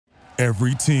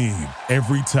Every team,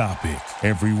 every topic,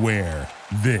 everywhere.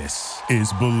 This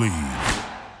is Believe.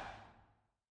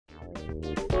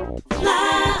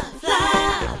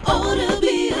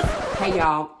 Hey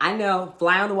y'all, I know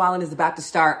Fly on the Wallin is about to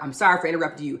start. I'm sorry for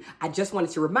interrupting you. I just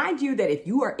wanted to remind you that if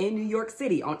you are in New York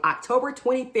City on October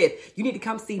 25th, you need to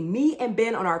come see me and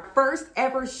Ben on our first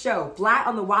ever show. Fly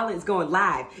on the Wallin is going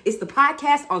live. It's the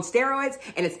podcast on steroids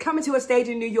and it's coming to a stage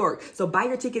in New York. So buy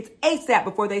your tickets ASAP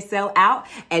before they sell out.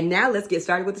 And now let's get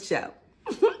started with the show.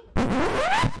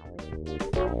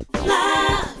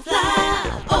 Fly,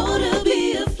 oh to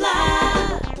be a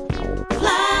fly.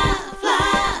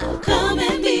 Fly, come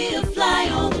and be a fly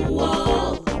on the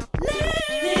wall.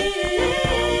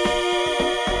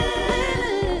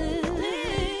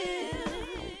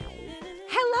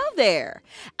 Hello there.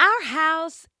 Our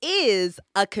house is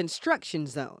a construction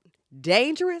zone.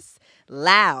 Dangerous,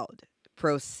 loud.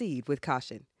 Proceed with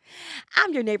caution.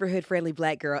 I'm your neighborhood-friendly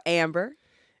black girl, Amber.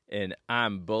 And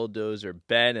I'm Bulldozer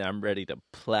Ben, and I'm ready to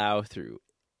plow through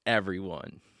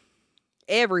everyone.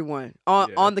 Everyone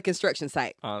on the construction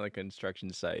site. On the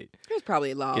construction site. There's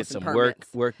probably laws Get and some permits.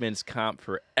 workman's comp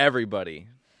for everybody.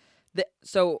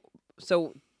 So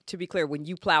to be clear, when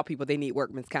you plow people, they need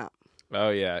workman's comp. Oh,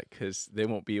 yeah, because they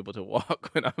won't be able to walk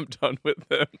when I'm done with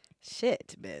them.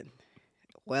 Shit, Ben.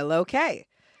 Well, okay.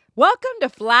 Welcome to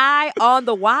Fly on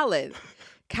the Wallin.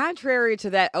 Contrary to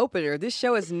that opener, this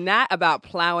show is not about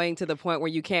plowing to the point where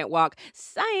you can't walk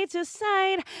side to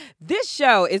side. This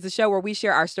show is the show where we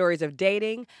share our stories of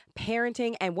dating,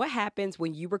 parenting, and what happens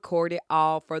when you record it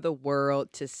all for the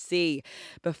world to see.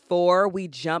 Before we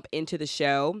jump into the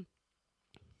show,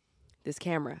 this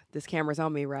camera's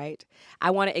on me, right?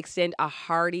 I want to extend a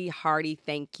hearty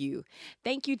thank you.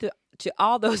 Thank you to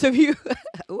all those of you.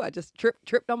 Ooh, I just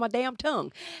tripped on my damn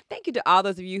tongue. Thank you to all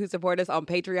those of you who support us on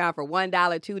Patreon for $1,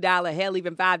 $2, hell,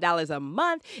 even $5 a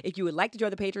month. If you would like to join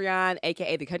the Patreon,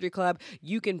 aka the Country Club,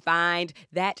 you can find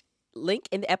that link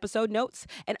in the episode notes.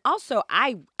 And also,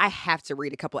 I have to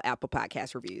read a couple of Apple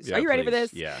Podcast reviews. Yeah, Are you ready for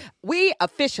please. this? Yeah. We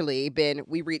officially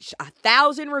we reached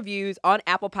 1,000 reviews on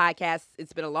Apple Podcasts.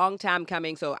 It's been a long time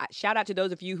coming. So shout out to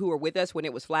those of you who were with us when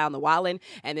it was Fly on the Wallin,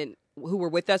 and then who were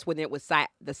with us when it was the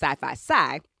Sci-Fi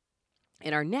Sci,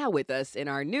 and are now with us in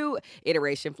our new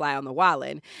iteration, Fly on the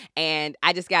Wallin. And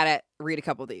I just got to read a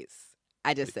couple of these.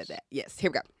 I just said that. Yes,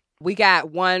 here we go. We got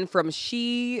one from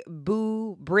She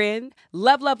Boo Bryn.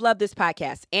 Love this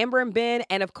podcast. Amber and Ben,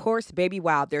 and of course, Baby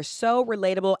Wild. They're so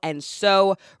relatable and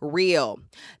so real.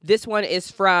 This one is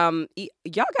from,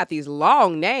 y'all got these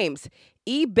long names.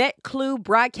 Bet Clue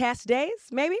Broadcast Days,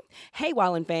 maybe? Hey,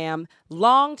 Wallin fam.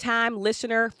 Long-time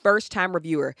listener, first-time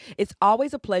reviewer. It's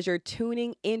always a pleasure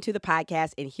tuning into the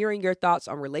podcast and hearing your thoughts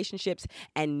on relationships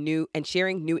and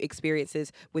sharing new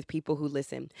experiences with people who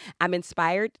listen. I'm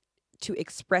inspired to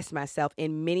express myself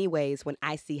in many ways when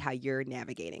I see how you're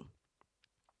navigating.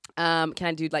 Can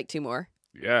I do like two more?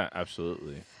 Yeah,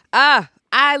 absolutely.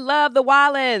 I love the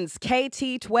Wallins.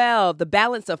 KT12. The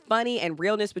balance of funny and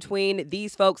realness between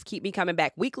these folks keep me coming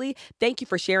back weekly. Thank you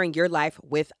for sharing your life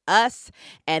with us.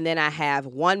 And then I have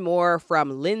one more from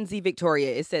Lindsay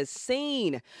Victoria. It says,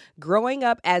 Scene. Growing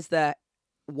up as the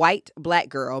white black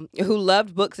girl who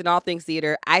loved books and all things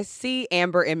theater, I see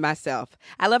Amber in myself.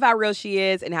 I love how real she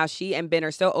is and how she and Ben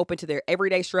are so open to their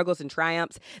everyday struggles and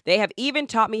triumphs. They have even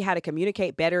taught me how to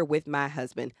communicate better with my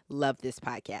husband. Love this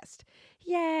podcast.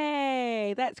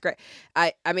 Yay, that's great.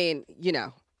 I mean, you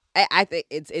know, I think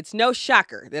it's no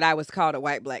shocker that I was called a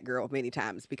white black girl many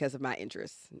times because of my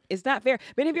interests. It's not fair.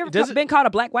 Ben, have you ever been called a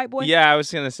black white boy? Yeah, I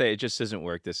was going to say, it just doesn't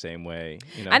work the same way.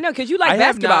 You know? I know, because you like I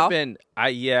basketball. have not been,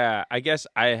 I guess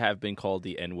I have been called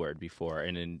the N-word before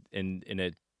in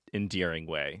an endearing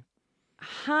way.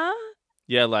 Huh?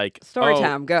 Yeah, like Story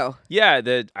time, go. Yeah,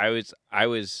 I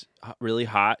was really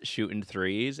hot shooting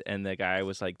threes, and the guy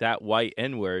was like, "That white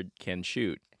N-word can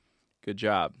shoot. Good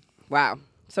job." Wow.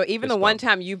 So even Fist the one bump.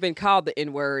 time you've been called the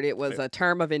N-word, it was a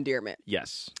term of endearment.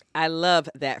 Yes. I love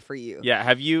that for you. Yeah.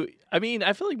 Have you? I mean,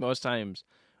 I feel like most times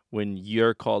when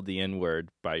you're called the N-word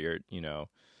by your,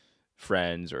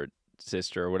 friends or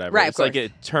sister or whatever, Right, it's of like a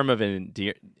term of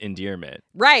endearment.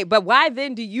 Right, but why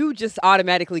then do you just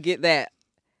automatically get that?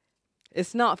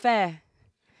 It's not fair.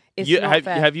 It's not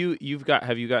fair. Have you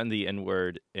gotten the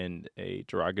N-word in a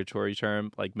derogatory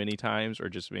term like many times, or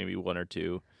just maybe one or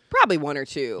two? Probably one or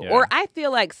two. Yeah. Or I feel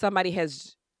like somebody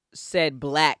has said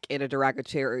black in a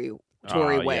derogatory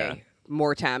way yeah.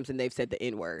 more times than they've said the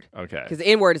N-word. Okay. Because the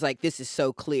N-word is like, this is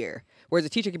so clear. Whereas a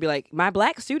teacher could be like, my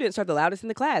black students are the loudest in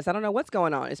the class. I don't know what's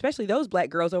going on, especially those black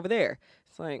girls over there.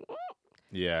 It's like,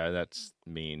 Yeah, that's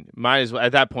mean. Might as well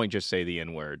at that point just say the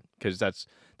N-word because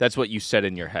that's what you said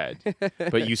in your head,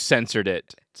 but you censored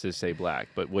it to say black.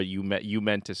 But what you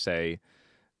meant to say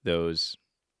those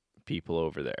people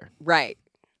over there. Right.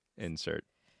 Insert.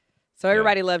 So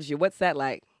everybody loves you. What's that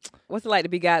like? What's it like to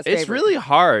be God's favorite? It's really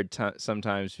hard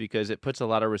sometimes because it puts a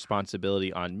lot of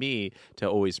responsibility on me to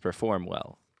always perform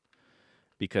well.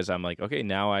 Because I'm like, okay,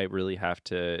 now I really have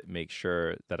to make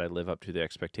sure that I live up to the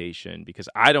expectation because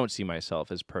I don't see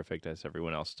myself as perfect as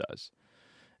everyone else does.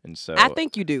 And so I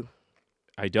think you do.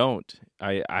 I don't.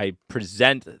 I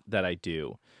present that I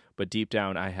do, but deep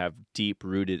down I have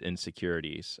deep-rooted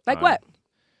insecurities. Like what?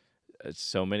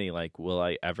 So many. Like, will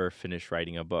I ever finish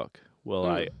writing a book? Will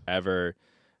I ever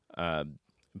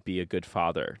be a good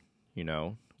father? You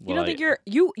know? You don't think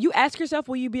you ask yourself,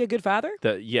 will you be a good father?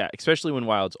 Yeah, especially when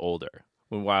Wild's older.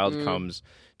 When Wild comes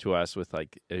to us with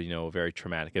like a very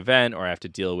traumatic event, or I have to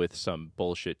deal with some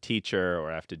bullshit teacher,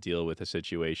 or I have to deal with a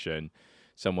situation.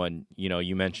 Someone,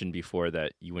 you mentioned before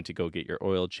that you went to go get your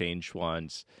oil changed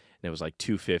once, and it was like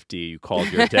 $250. You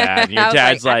called your dad, and your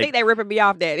dad's like, I think they're ripping me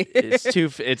off, Daddy. it's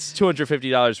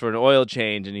 $250 for an oil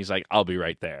change, and he's like, I'll be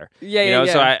right there. Yeah.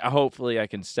 So hopefully I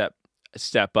can step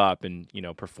up and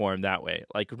perform that way.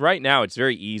 Like right now, it's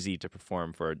very easy to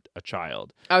perform for a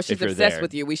child. Oh, she's obsessed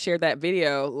with you. We shared that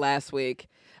video last week.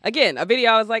 Again, a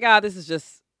video I was like, this is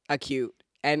just a cute.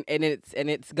 And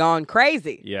it's gone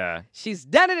crazy. Yeah. She's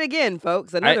done it again,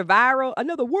 folks. Another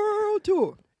world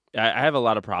tour. I have a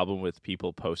lot of problem with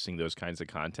people posting those kinds of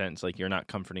content. It's like you're not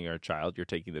comforting your child. You're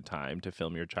taking the time to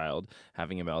film your child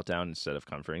having a meltdown instead of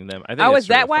comforting them. I think is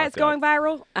that why it's going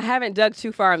viral? I haven't dug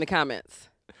too far in the comments.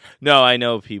 No, I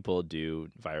know people do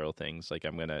viral things. Like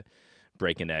I'm going to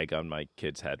break an egg on my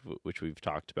kid's head, which we've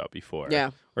talked about before.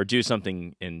 Yeah. Or do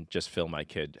something and just film my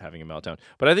kid having a meltdown.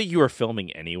 But I think you were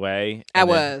filming anyway. I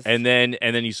was. And then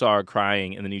you saw her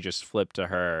crying, and then you just flipped to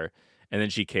her, and then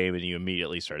she came, and you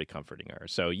immediately started comforting her.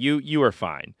 So you were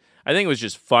fine. I think it was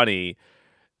just funny,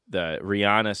 the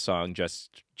Rihanna song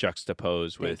just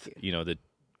juxtaposed with,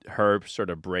 her sort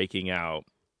of breaking out.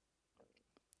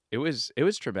 It was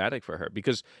traumatic for her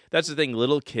because that's the thing.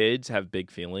 Little kids have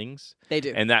big feelings. They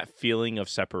do. And that feeling of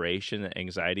separation and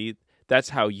anxiety, that's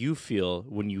how you feel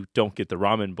when you don't get the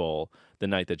ramen bowl the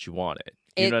night that you want it.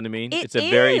 You know what I mean? It's a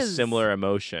very similar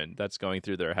emotion that's going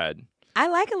through their head. I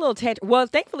like a little tantrum. Well,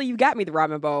 thankfully you got me the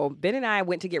ramen bowl. Ben and I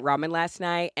went to get ramen last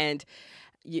night, and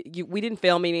we didn't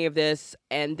film any of this.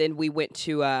 And then we went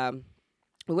to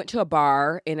a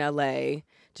bar in LA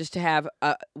just to have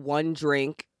one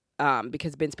drink.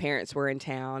 Because Ben's parents were in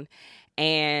town,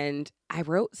 and I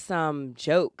wrote some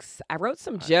jokes.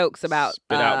 about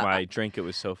spit out my drink. It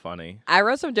was so funny. I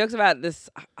wrote some jokes about this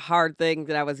hard thing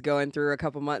that I was going through a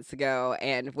couple months ago,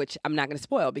 and which I'm not going to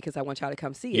spoil because I want y'all to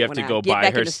come see it. You have to go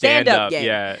buy her stand-up.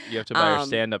 Yeah, you have to buy her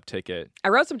stand-up ticket. I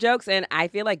wrote some jokes, and I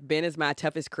feel like Ben is my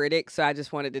toughest critic, so I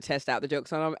just wanted to test out the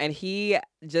jokes on him, and he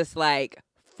just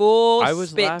full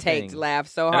spit take laugh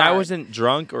so hard. And I wasn't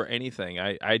drunk or anything.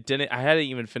 I hadn't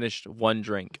even finished one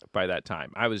drink by that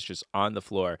time. I was just on the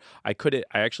floor. I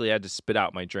actually had to spit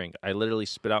out my drink. I literally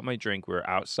spit out my drink. We were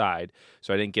outside,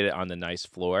 so I didn't get it on the nice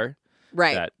floor.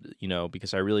 Right. That,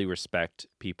 because I really respect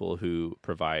people who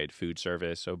provide food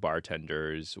service, so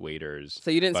bartenders, waiters.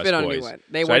 So you didn't spit on anyone.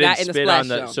 They were not in the splash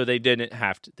zone. So they wouldn't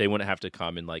have to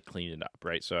come and clean it up,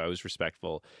 right? So I was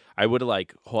respectful. I would have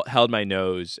held my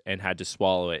nose and had to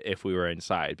swallow it if we were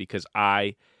inside because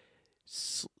I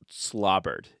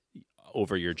slobbered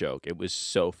over your joke. It was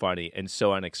so funny and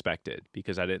so unexpected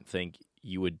because I didn't think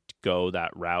you would go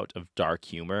that route of dark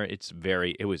humor.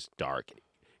 It was dark.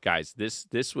 Guys,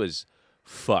 this was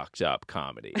fucked up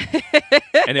comedy.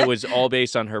 And it was all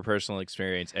based on her personal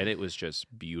experience, and it was just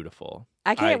beautiful.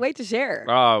 I can't wait to share.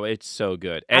 Oh, it's so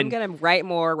good. And I'm going to write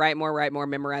more,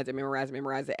 memorize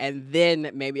it, and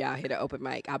then maybe I'll hit an open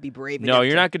mic. I'll be brave enough. No,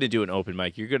 you're not going to do an open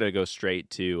mic. You're going to go straight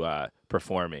to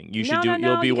performing. You'll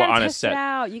be you on a test set. It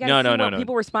out. You gotta see what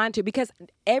people respond to, because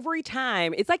every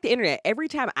time, it's like the internet. Every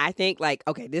time I think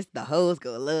okay, the hoes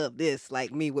going to love this,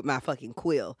 like me with my fucking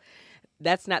quill.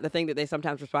 That's not the thing that they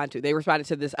sometimes respond to. They responded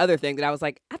to this other thing that I was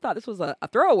like, I thought this was a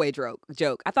throwaway joke.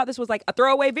 I thought this was a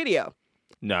throwaway video.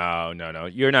 No.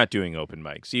 You're not doing open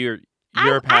mics. You're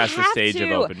past the stage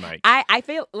of open mic. I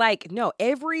feel like, no,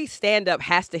 every stand-up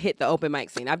has to hit the open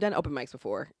mic scene. I've done open mics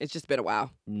before. It's just been a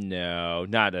while. No,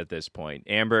 not at this point.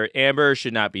 Amber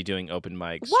should not be doing open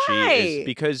mics. Why?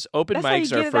 Because open That's mics how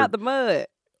you get it out the mud.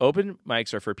 Open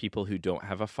mics are for people who don't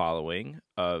have a following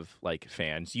of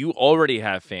fans. You already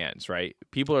have fans, right?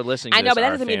 People are listening to I know, this but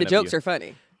that doesn't mean the jokes are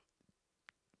funny.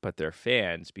 But they're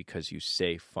fans because you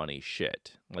say funny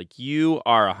shit. You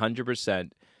are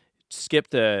 100% skip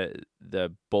the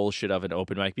bullshit of an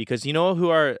open mic, because you know who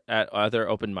are at other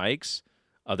open mics?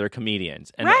 Other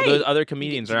comedians. And Right. those other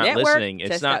comedians are not Network, listening. It's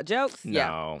test not out jokes. No.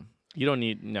 Yeah. You don't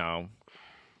need no.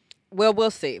 Well,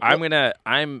 we'll see.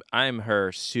 I'm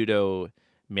her pseudo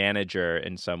manager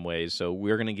in some ways. So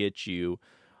we're gonna get you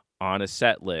on a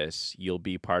set list. You'll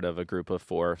be part of a group of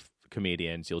 4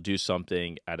 comedians. You'll do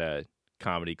something at a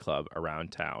comedy club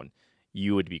around town.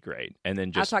 You would be great. And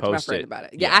then just I'll talk to my post friend it. about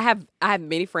it. Yeah, I have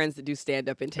many friends that do stand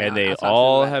up in town. And they I'll talk to them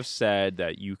all about it. have said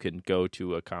that you can go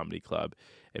to a comedy club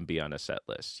and be on a set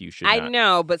list. You should I not.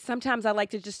 know, but sometimes I like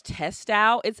to just test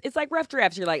out. It's like rough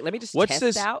drafts. You're like, let me just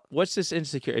test out. What's this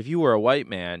insecure? If you were a white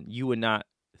man, you would not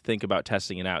think about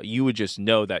testing it out. You would just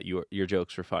know that your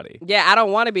jokes were funny. Yeah, I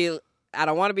don't want to be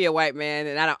a white man,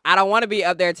 and I don't want to be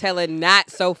up there telling not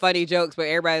so funny jokes, but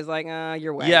everybody's like,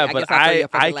 you're white. Yeah, I but guess I'll throw you a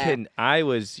fucking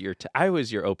laugh. I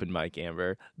was your open mic,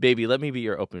 Amber. Baby, let me be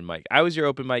your open mic. I was your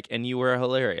open mic, and you were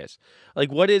hilarious.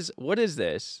 Like, what is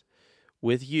this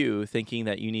with you thinking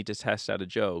that you need to test out a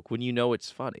joke when you know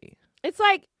it's funny? It's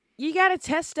like you got to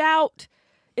test out.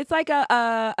 It's like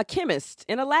a chemist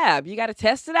in a lab. You got to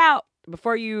test it out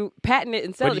before you patent it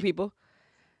and sell it to people.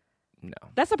 No.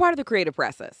 That's a part of the creative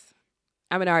process.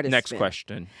 I'm an artist. Next Ben.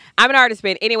 question. I'm an artist,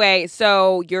 Ben. Anyway,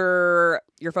 so your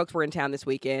folks were in town this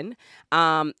weekend.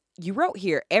 You wrote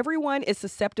here, everyone is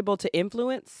susceptible to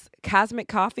influence. Cosmic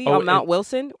Coffee on Mount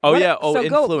Wilson. Oh, What- yeah. Oh, so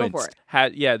influence. Go for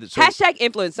it. So Hashtag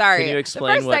influence. Sorry. Can you explain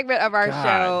the first what- segment of our God,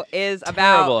 show is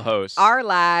terrible about host. our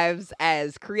lives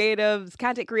as creatives,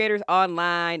 content creators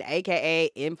online,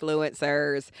 aka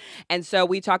influencers. And so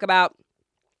we talk about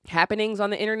happenings on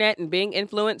the internet and being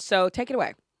influenced. So take it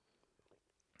away.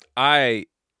 I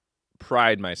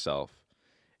pride myself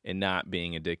in not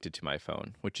being addicted to my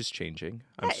phone, which is changing.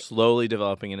 I'm Right. slowly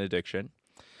developing an addiction.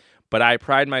 But I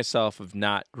pride myself of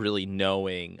not really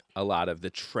knowing a lot of the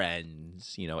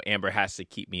trends. You know, Amber has to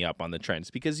keep me up on the trends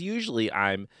because usually if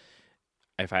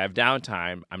I have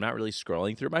downtime, I'm not really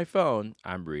scrolling through my phone.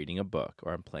 I'm reading a book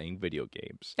or I'm playing video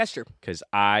games. That's true. Because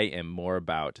I am more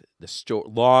about the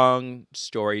long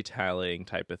storytelling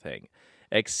type of thing.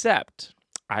 Except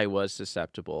I was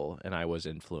susceptible and I was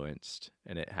influenced,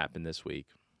 and it happened this week.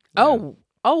 Oh,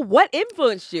 what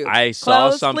influenced you? I saw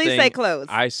clothes? something. Please say clothes.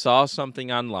 I saw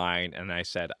something online, and I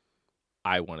said,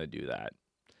 I want to do that.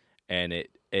 And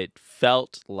it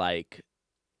felt like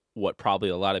what probably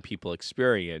a lot of people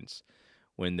experience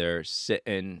when they're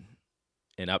sitting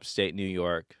in upstate New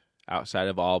York, outside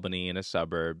of Albany in a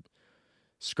suburb,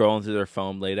 scrolling through their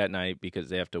phone late at night because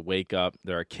they have to wake up.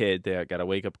 They're a kid. They got to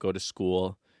wake up, go to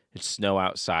school. It's snow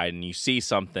outside, and you see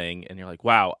something, and you're like,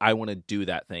 wow, I want to do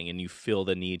that thing. And you feel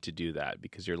the need to do that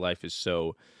because your life is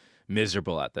so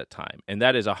miserable at that time. And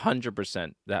that is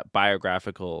 100%, that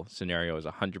biographical scenario is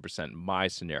 100% my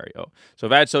scenario. So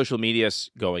if I had social media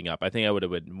going up, I think I would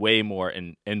have been way more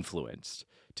influenced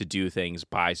to do things,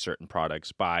 buy certain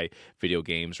products, buy video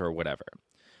games or whatever.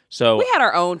 So we had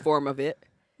our own form of it.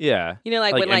 yeah. You know,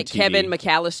 like when MTV. Kevin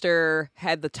McAllister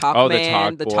had the Talkman,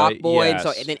 Oh, the Talk Boy, Boy,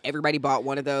 yes. and then everybody bought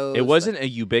one of those. It wasn't a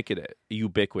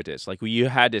ubiquitous. Like you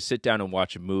had to sit down and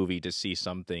watch a movie to see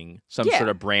some Yeah. sort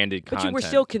of branded but content. you were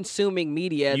still consuming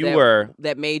media. You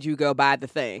that made you go buy the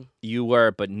thing. You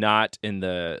were, but not in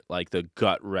the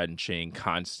gut wrenching,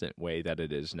 constant way that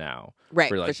it is now. Right,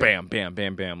 Where for like sure. bam, bam,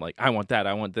 bam, bam. Like I want that.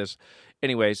 I want this.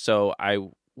 Anyway, so I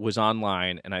was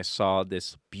online and I saw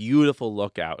this beautiful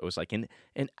lookout. It was like an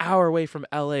hour away from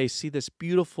LA. See this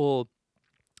beautiful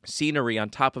scenery on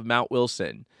top of Mount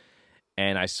Wilson.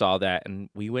 And I saw that and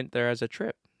we went there as a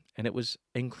trip. And it was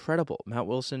incredible. Mount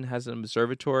Wilson has an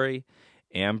observatory.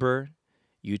 Amber,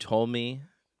 you told me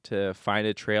to find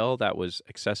a trail that was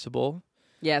accessible.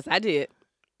 Yes, I did.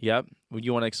 Yep. Would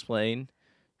you want to explain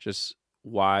just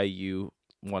why you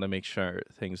want to make sure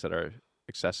things that are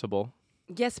accessible?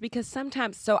 Yes, because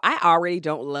sometimes, so I already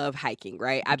don't love hiking,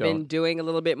 right? I've been doing a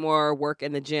little bit more work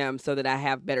in the gym so that I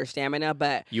have better stamina,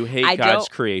 but You hate God's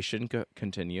creation.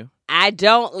 Continue. I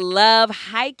don't love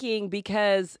hiking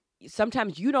because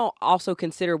sometimes you don't also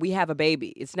consider we have a baby.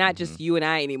 It's not just you and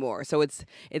I anymore. So it's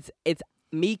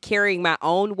me carrying my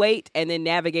own weight and then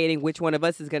navigating which one of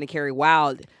us is going to carry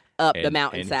Wild up the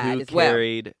mountainside and who as well.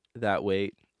 carried that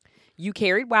weight? You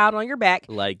carried Wild on your back.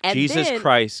 Like and Jesus then-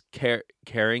 Christ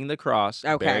carrying the cross,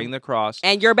 Okay. bearing the cross.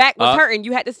 And your back was Up. hurting.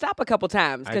 You had to stop a couple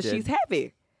times I because did. she's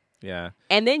heavy. Yeah.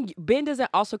 And then Ben doesn't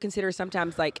also consider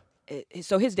sometimes like,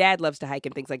 so his dad loves to hike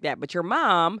and things like that. But your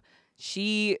mom,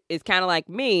 she is kind of like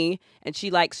me, and she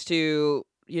likes to,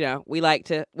 we like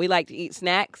to eat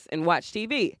snacks and watch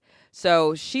TV.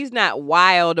 So she's not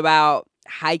wild about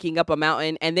hiking up a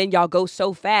mountain, and then y'all go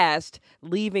so fast,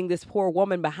 leaving this poor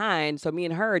woman behind. So me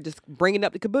and her just bringing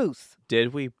up the caboose.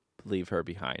 Did we leave her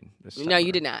behind this time? No,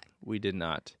 you did not. We did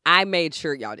not. I made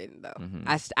sure y'all didn't, though.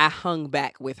 I hung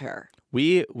back with her.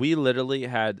 We literally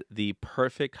had the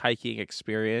perfect hiking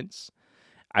experience.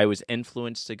 I was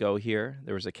influenced to go here.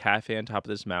 There was a cafe on top of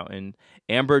this mountain.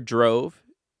 Amber drove.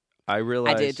 I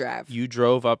realized I did drive. You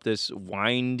drove up this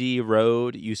windy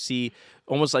road. You see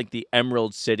almost like the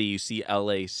Emerald City. You see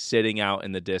LA sitting out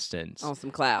in the distance. On some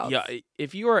clouds. Yeah,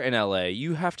 if you are in LA,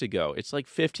 you have to go. It's like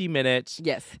 50 minutes.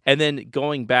 Yes. And then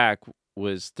going back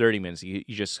was 30 minutes. You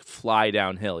just fly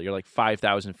downhill. You're like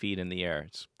 5,000 feet in the air.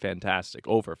 It's fantastic.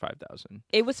 Over 5,000.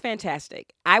 It was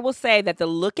fantastic. I will say that the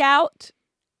lookout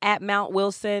at Mount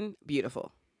Wilson,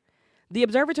 beautiful. The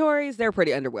observatories, they're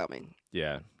pretty underwhelming.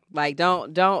 Yeah. Like,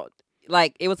 don't,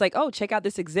 like, it was like, oh, check out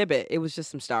this exhibit. It was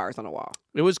just some stars on a wall.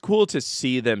 It was cool to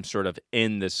see them sort of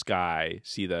in the sky,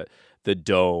 see the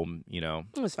dome, you know.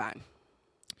 It was fine.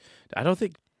 I don't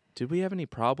think, did we have any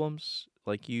problems?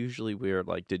 Like, usually we're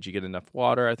like, did you get enough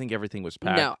water? I think everything was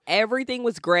packed. No, everything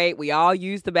was great. We all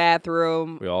used the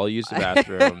bathroom. We all used the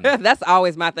bathroom. That's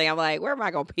always my thing. I'm like, where am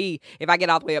I going to pee if I get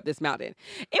all the way up this mountain?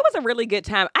 It was a really good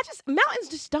time. Mountains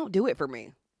just don't do it for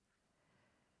me.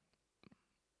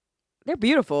 They're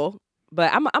beautiful,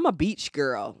 but I'm a beach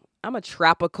girl. I'm a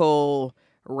tropical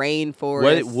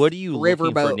rainforest. What are you looking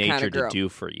for riverboat nature kinda to girl. do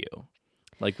for you?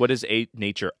 Like, what does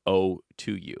nature owe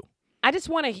to you? I just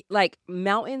want to, like,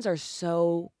 mountains are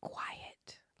so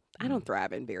quiet. I don't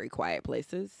thrive in very quiet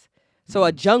places. So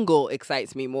a jungle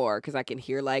excites me more because I can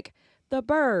hear, like, the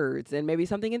birds and maybe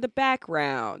something in the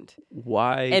background.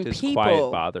 Why And does people.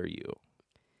 quiet bother you?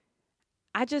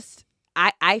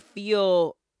 I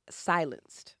feel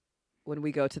silenced when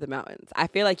we go to the mountains. I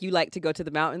feel like you like to go to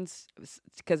the mountains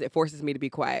because it forces me to be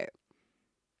quiet.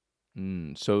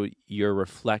 So you're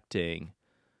reflecting.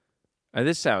 And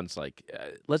this sounds like,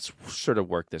 let's sort of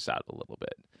work this out a little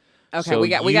bit. Okay, So we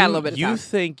got a little bit of time. You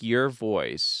think your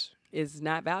voice Is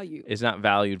not valued. is not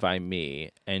valued by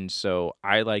me, and so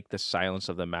I like the silence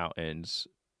of the mountains.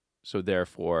 So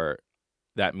therefore,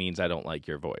 that means I don't like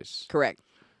your voice. Correct.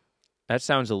 That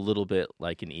sounds a little bit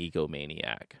like an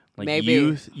egomaniac. Like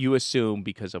Maybe. you assume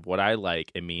because of what I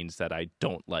like, it means that I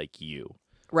don't like you.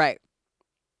 Right.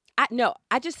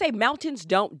 I just say mountains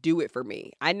don't do it for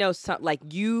me. I know some, like,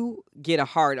 you get a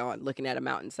hard on looking at a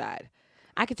mountainside.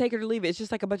 I could take it or leave it. It's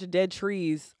just like a bunch of dead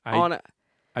trees on a.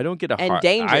 I don't get a And heart.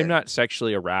 danger. I'm not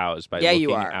sexually aroused by Yeah, you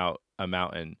looking are. out a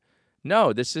mountain.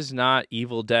 No, this is not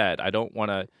Evil Dead. I don't want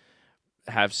to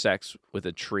have sex with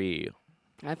a tree.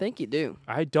 I think you do.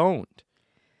 I don't.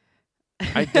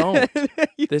 I don't.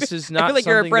 This is not I feel like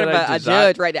you're in something front of that I a desire.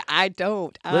 judge right now. I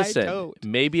don't. Listen, I don't.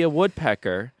 maybe a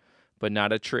woodpecker, but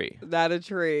not a tree. Not a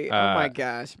tree. Oh my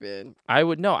gosh, man. I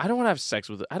would no. I don't want to have sex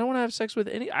with. I don't want to have sex with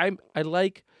any. I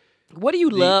like What do you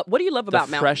love? What do you love the about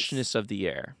mountains? freshness of the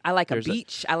air. I like There's a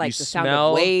beach. I like you the sound smell-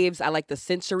 of waves. I like the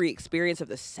sensory experience of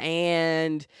the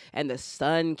sand and the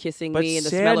sun kissing But me and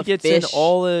the sand smell of gets fish. in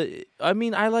all the. I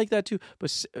mean, I like that too.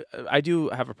 But I do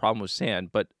have a problem with sand.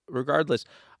 But regardless,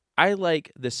 I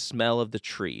like the smell of the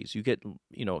trees. You get,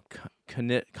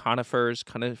 conifers,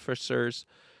 conifers.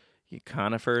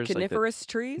 Coniferous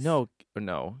trees? No,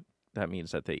 that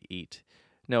means that they eat.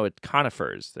 No, it's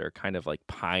conifers. They're kind of like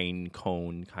pine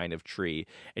cone kind of tree,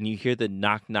 and you hear the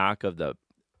knock knock of the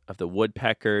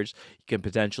woodpeckers. You can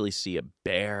potentially see a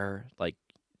bear, like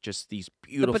just these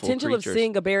beautiful The potential creatures. of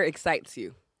seeing a bear excites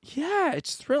you. Yeah,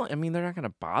 it's thrilling. I mean, they're not going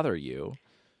to bother you.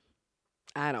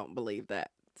 I don't believe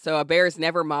that. So a bear's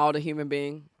never mauled a human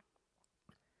being?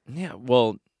 Yeah,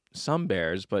 well, some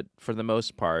bears, but for the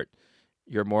most part,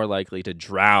 you're more likely to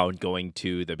drown going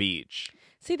to the beach.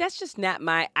 See, that's just not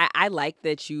my... I like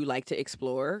that you like to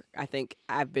explore. I think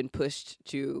I've been pushed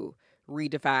to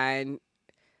redefine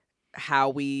how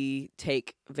we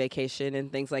take vacation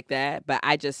and things like that. But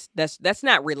I just... That's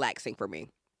not relaxing for me.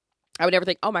 I would never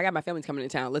think, oh my God, my family's coming to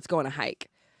town. Let's go on a hike.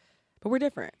 But we're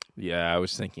different. Yeah, I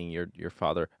was thinking your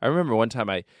father. I remember one time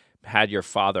I had your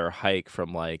father hike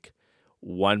from like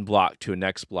one block to a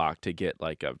next block to get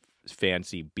like a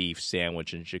fancy beef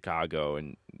sandwich in Chicago,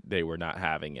 and they were not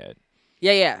having it.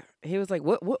 Yeah. He was like,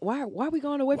 "What? Why are we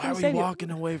going away Why from are the we stadium?"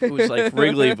 walking away? It was like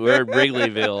Wrigley. We're in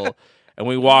Wrigleyville, and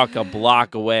we walk a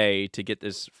block away to get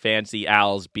this fancy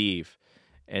Al's beef,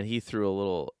 and he threw a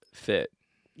little fit.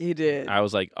 He did. I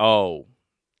was like, "Oh,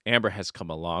 Amber has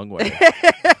come a long way."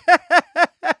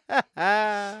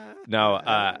 No,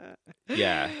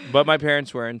 yeah, but my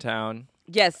parents were in town.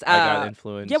 Yes. I got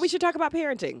influenced. Yeah, we should talk about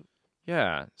parenting.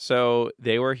 Yeah, so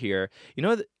they were here. You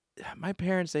know, my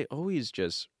parents,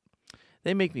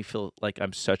 they make me feel like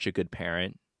I'm such a good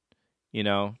parent. You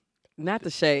know, Not the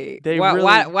shade. They why,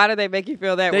 really- why do they make you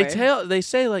feel that way? they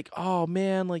say like, oh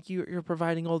man, like you're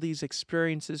providing all these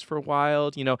experiences for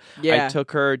Wild. You know, Yeah. I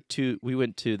took her we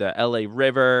went to the LA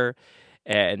River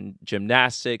and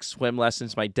gymnastics, swim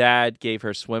lessons. My dad gave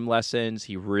her swim lessons.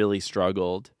 He really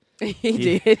struggled.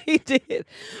 He did.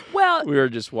 Well, We were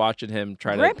just watching him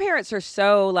try to. grandparents are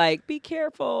so like, be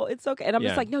careful. It's okay. And I'm Yeah.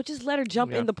 just like, no, just let her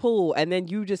jump Yeah. in the pool. And then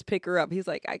you just pick her up. He's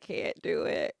like, I can't do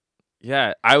it.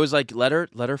 Yeah, I was like, let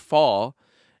her fall,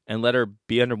 and let her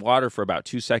be underwater for about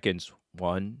 2 seconds.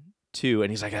 1, 2,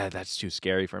 and he's like, that's too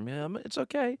scary for me. It's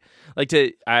okay. Like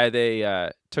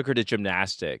they took her to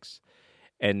gymnastics,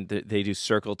 and they do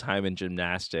circle time in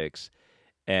gymnastics,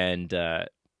 and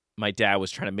my dad was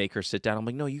trying to make her sit down. I'm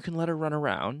like, no, you can let her run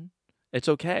around. It's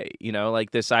okay. You know,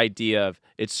 like this idea of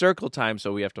it's circle time,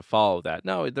 so we have to follow that.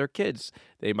 No, they're kids.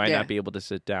 They might Yeah. not be able to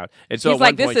sit down. And so He's at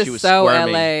like, one point this she is was so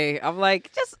squirming. LA. I'm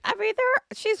like,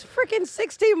 she's freaking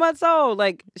 16 months old.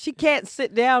 Like, she can't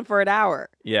sit down for an hour.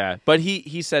 Yeah, but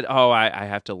he said, "Oh, I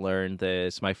have to learn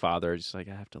this." My father just like,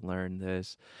 "I have to learn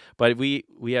this." But we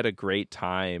had a great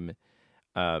time,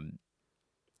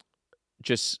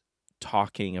 just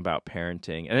talking about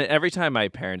parenting. And every time my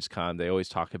parents come, they always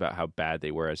talk about how bad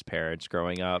they were as parents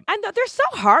growing up. I know they're so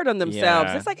hard on themselves.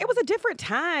 Yeah. It's like, it was a different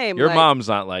time. Your like, mom's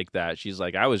not like that. She's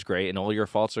like, "I was great, and all your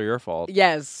faults are your fault."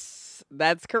 Yes,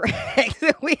 that's correct.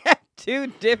 We have two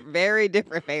very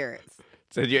different parents.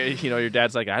 So you know, your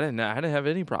dad's like, "I didn't have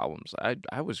any problems.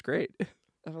 I was great."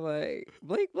 I'm like,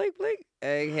 blink.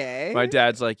 Okay. My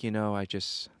dad's like, you know, I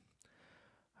just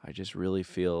really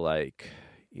feel like,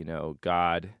 you know,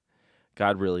 God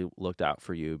really looked out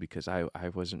for you because I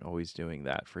wasn't always doing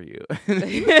that for you.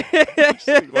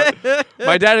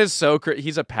 My dad is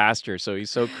he's a pastor, so he's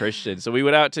so Christian. So we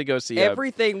went out to go see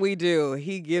Everything we do,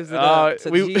 he gives it up to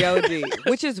G-O-D,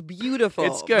 which is beautiful.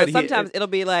 It's good. But sometimes it'll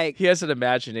be like, he has an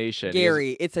imagination.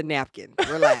 Gary, it's a napkin.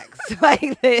 Relax.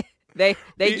 Like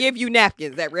they give you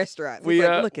napkins at restaurants. It's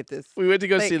like, look at this. We went to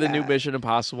go Thank see the new God. Mission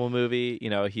Impossible movie. You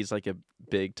know, he's like a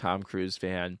big Tom Cruise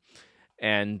fan.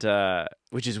 And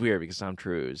which is weird because Tom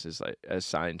Cruise is like a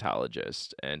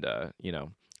Scientologist, and you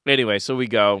know. Anyway, so we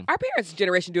go. Our parents'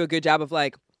 generation do a good job of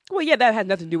like, well, yeah, that has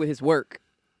nothing to do with his work.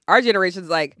 Our generation's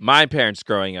like, My parents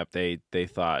growing up, they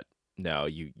thought, no,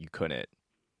 you couldn't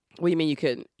what do you mean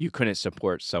you couldn't?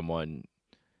 support someone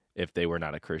if they were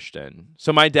not a Christian.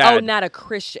 So my dad. Oh, not a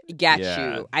Christian. Got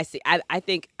Yeah. you. I see. I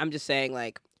think I'm just saying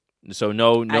like, So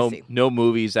I see. no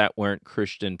movies that weren't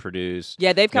Christian produced.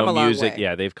 yeah, they've come no a long music. way.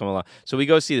 Yeah, they've come along. So we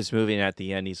go see this movie, and at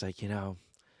the end, he's like, you know,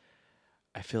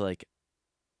 I feel like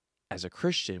as a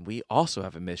Christian, we also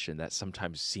have a mission that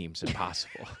sometimes seems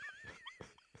impossible.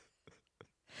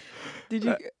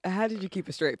 How did you keep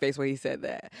a straight face when he said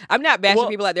that? I'm not bashing Well-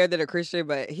 people out there that are Christian,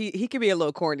 but he can be a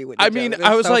little corny with the I mean, jokes. I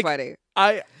It's was so like- funny.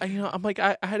 I you know, I'm like,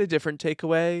 I had a different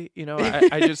takeaway. You know,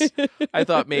 I just I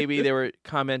thought maybe they were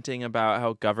commenting about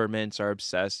how governments are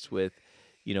obsessed with,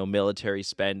 you know, military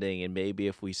spending, and maybe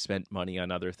if we spent money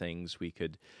on other things, we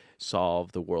could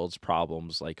solve the world's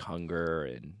problems like hunger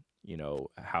and, you know,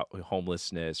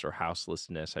 homelessness or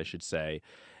houselessness, I should say.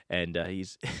 And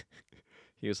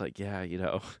he was like, yeah, you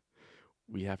know,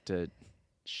 we have to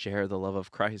share the love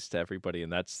of Christ to everybody,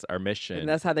 and that's our mission. And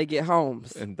that's how they get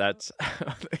homes. And that's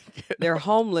how they get They're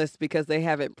homeless because they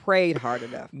haven't prayed hard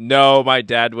enough. No, my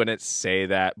dad wouldn't say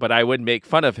that, but I would make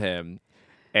fun of him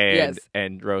and Yes.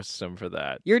 and roast him for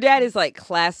that. Your dad is like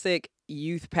classic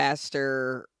youth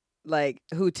pastor, like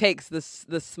who takes the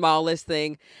smallest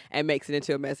thing and makes it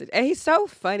into a message. And he's so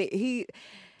funny.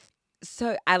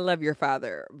 I love your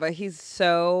father, but he's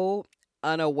so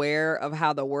unaware of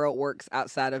how the world works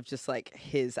outside of just like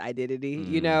his identity,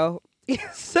 you know?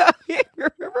 So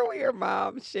remember when your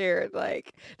mom shared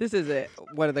like, this isn't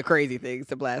one of the crazy things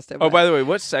to blast him. Oh, by the way,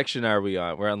 what section are we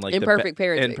on? We're on like Imperfect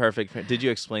parenting. Imperfect. Did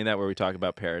you explain that where we talk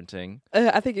about parenting?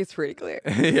 I think it's pretty clear.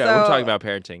 Yeah, So- we're talking about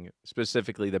parenting,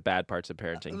 specifically the bad parts of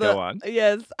parenting. Go on.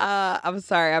 Yes. I'm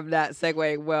sorry, I'm not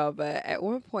segueing well, but at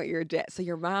one point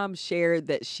your mom shared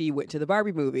that she went to the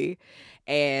Barbie movie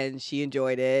and she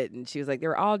enjoyed it, and she was like, there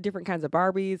were all different kinds of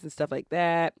Barbies and stuff like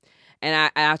that.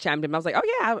 And I chimed in. I was like, oh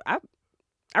yeah,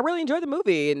 I really enjoyed the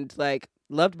movie and like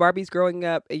loved Barbies growing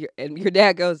up. And your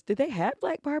dad goes, did they have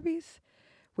black Barbies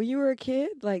when you were a kid?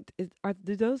 Like,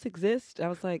 do those exist? I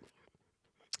was like,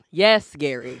 yes,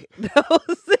 Gary,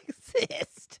 those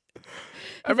exist.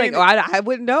 I He's mean, like, I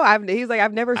wouldn't know. He's like,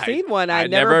 I've never seen one. I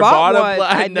never bought bought one.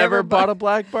 I never bought a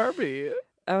black Barbie.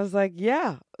 I was like,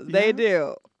 yeah, they Yeah.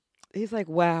 do. He's like,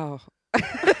 wow.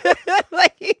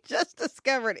 Like he just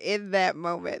discovered in that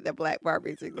moment that black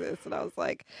Barbies exist. And I was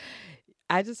like,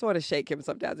 I just want to shake him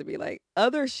sometimes and be like,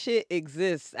 other shit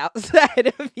exists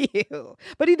outside of you.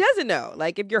 But he doesn't know.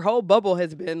 Like, if your whole bubble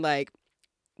has been like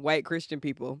white Christian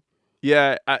people.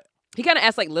 Yeah, He kind of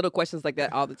asks like little questions like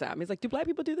that all the time. He's like, do black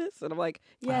people do this? And I'm like,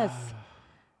 yes.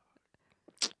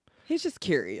 He's just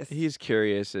curious he's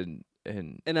curious and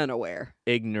and unaware.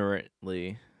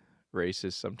 ignorantly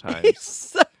racist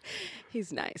sometimes.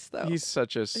 He's nice though. He's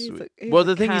such a sweet. he's Well, a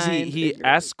the thing is, kind, he ignorant-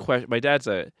 asks questions. My dad's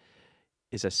a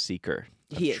seeker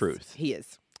of He is. truth, He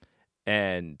is.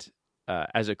 and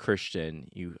as a Christian,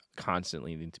 you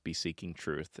constantly need to be seeking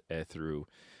truth through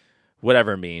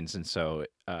whatever means. And so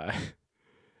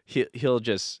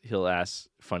he'll ask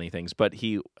funny things. But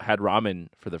he had ramen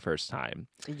for the first time,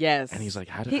 Yes. and he's like,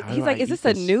 "How do he's I like, is eat this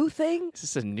a new thing? Is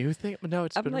this a new thing? No,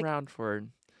 it's I'm been like- around for."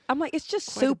 I'm like, it's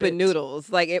just Quite a soup and bit. noodles.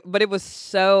 Like, but it was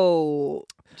so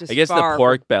just I guess the far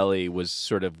pork belly was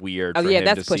sort of weird Oh, for yeah, him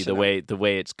that's to see pushing the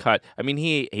way it's cut. I mean,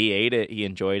 he ate it, he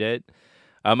enjoyed it.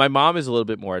 My mom is a little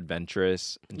bit more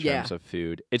adventurous in Yeah. terms of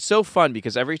food. It's so fun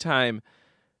because every time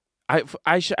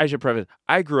I should preface,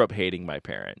 I grew up hating my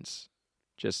parents,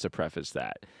 just to preface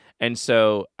that. And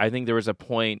so I think there was a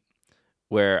point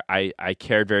where I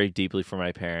cared very deeply for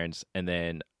my parents, and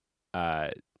then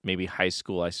maybe high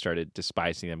school I started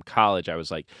despising them. College I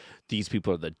was like, these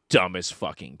people are the dumbest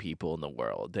fucking people in the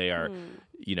world. They are,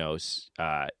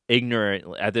 ignorant.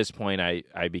 At this point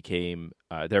I became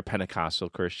they're Pentecostal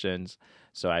Christians,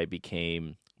 so I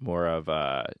became more of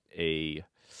a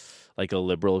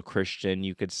liberal Christian,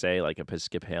 you could say, like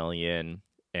Episcopalian,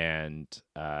 and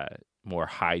more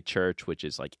high church, which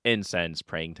is like incense,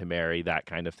 praying to Mary, that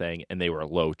kind of thing. And they were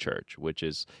low church, which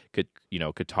is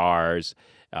guitars,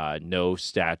 no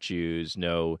statues,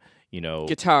 no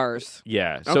guitars.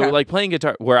 yeah. So Okay. like playing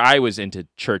guitar, where I was into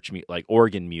church like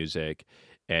organ music,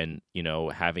 and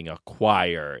having a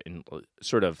choir, and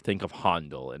sort of think of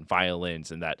Handel and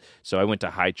violins and that. So I went to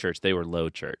high church, they were low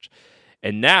church.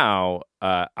 And now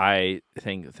I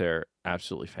think they're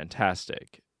absolutely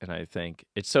fantastic. And I think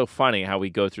it's so funny how we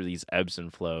go through these ebbs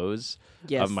and flows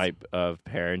Yes. of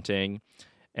parenting.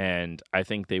 And I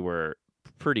think they were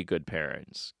pretty good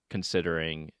parents,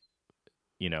 considering,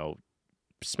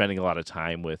 spending a lot of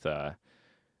time with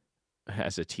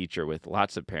as a teacher with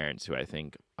lots of parents who I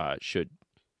think should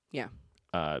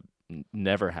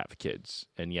never have kids,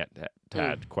 and yet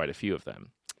had quite a few of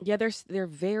them. Yeah, they're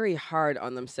very hard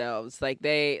on themselves. Like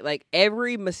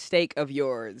every mistake of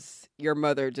yours, your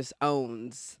mother just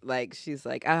owns. Like she's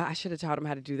like, I should have taught him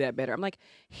how to do that better. I'm like,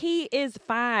 he is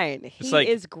fine. He like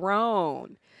is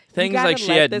grown. Things gotta like she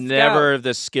let had this never go.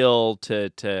 the skill to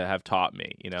have taught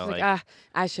me. She's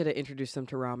I should have introduced him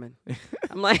to ramen.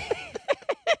 I'm like, what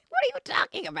are you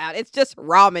talking about? It's just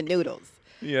ramen noodles,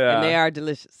 yeah, and they are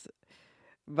delicious.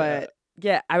 But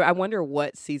yeah, I wonder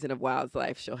what season of Wild's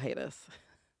life she'll hate us.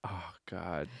 Oh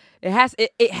God.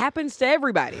 It happens to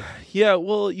everybody. Yeah,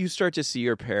 well, you start to see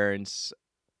your parents.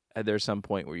 There's some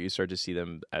point where you start to see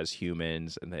them as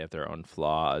humans, and they have their own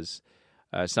flaws.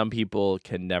 Some people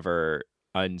can never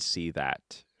unsee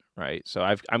that, right? So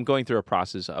I'm going through a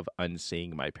process of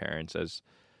unseeing my parents as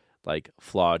like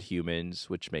flawed humans,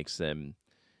 which makes them.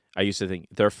 I used to think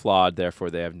they're flawed,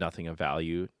 therefore they have nothing of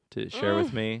value to share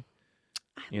with me.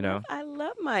 I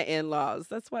love my in-laws.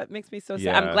 That's what makes me so sad.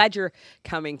 Yeah. I'm glad you're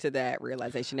coming to that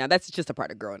realization now. That's just a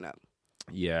part of growing up.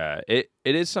 Yeah, it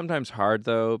is sometimes hard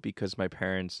though, because my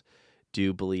parents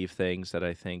do believe things that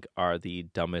I think are the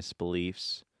dumbest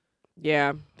beliefs.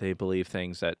 Yeah, They believe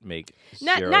things that make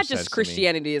not zero not sense just to me.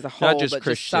 Christianity as a whole, just but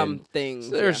Christian. just some things.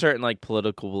 So there are yeah. certain like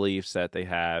political beliefs that they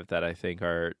have that I think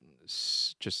are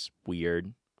just weird.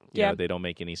 You Yeah. know, they don't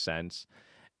make any sense.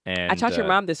 And I taught your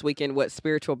mom this weekend what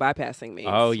spiritual bypassing means.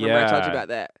 Oh, Remember I told you yeah. about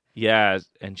that. Yeah,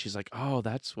 and she's like, "Oh,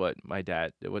 that's what my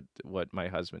dad, what my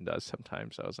husband does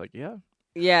sometimes." I was like, "Yeah."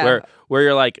 Yeah, Where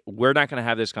you're like, we're not going to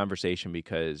have this conversation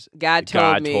because God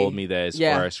told me. this,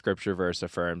 Yeah. or a scripture verse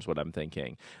affirms what I'm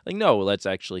thinking. Like, no, let's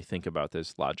actually think about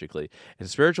this logically. And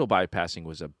spiritual bypassing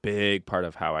was a big part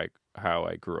of how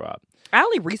I grew up. I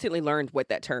only recently learned what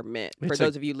that term meant. For It's a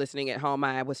those of you listening at home,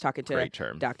 I was talking to Great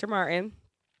term. Dr. Martin,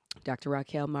 Dr.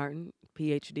 Raquel Martin,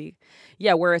 PhD.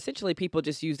 Yeah, where essentially people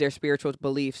just use their spiritual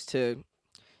beliefs to,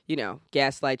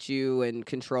 gaslight you and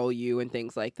control you and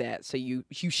things like that. So you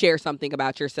share something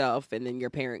about yourself, and then your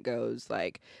parent goes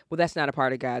like, well, that's not a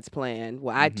part of God's plan.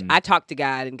 Well, I talked to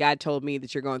God, and God told me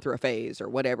that you're going through a phase or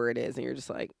whatever it is. And you're just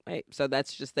like, hey, so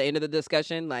that's just the end of the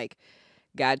discussion. Like,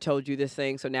 God told you this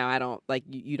thing, so now I don't, like,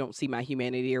 you don't see my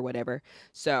humanity or whatever.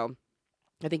 So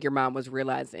I think your mom was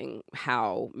realizing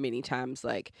how many times,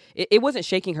 like, it wasn't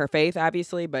shaking her faith,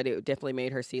 obviously, but it definitely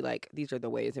made her see, like, these are the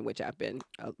ways in which I've been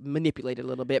manipulated a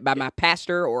little bit by my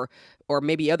pastor or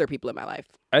maybe other people in my life.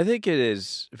 I think it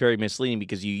is very misleading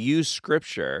because you use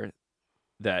scripture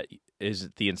that is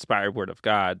the inspired word of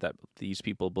God that these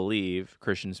people believe,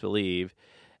 Christians believe,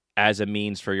 as a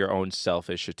means for your own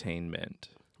selfish attainment.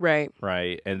 Right.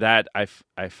 Right. And that I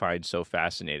find so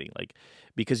fascinating, like,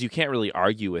 because you can't really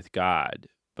argue with God,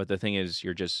 but the thing is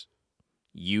you're just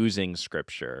using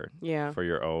scripture Yeah. for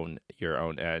your own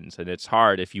ends. And it's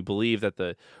hard if you believe that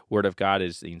the word of God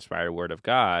is the inspired word of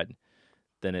God,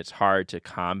 then it's hard to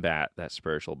combat that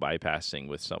spiritual bypassing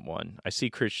with someone. I see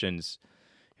Christians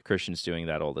doing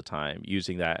that all the time,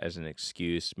 using that as an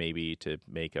excuse maybe to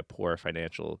make a poor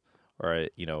financial or a,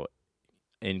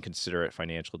 inconsiderate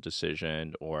financial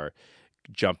decision, or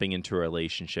jumping into a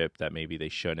relationship that maybe they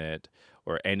shouldn't,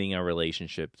 or ending a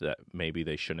relationship that maybe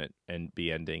they shouldn't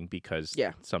be ending because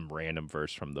some random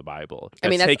verse from the Bible.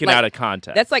 That's taken out of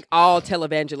context. That's like all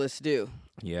televangelists do.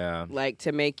 Yeah. Like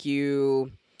to make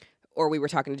you, or we were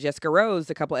talking to Jessica Rose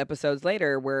a couple episodes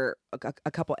later, where a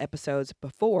couple episodes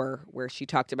before, where she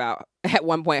talked about at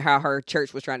one point how her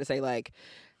church was trying to say, like,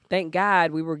 thank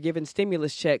God we were given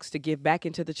stimulus checks to give back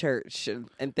into the church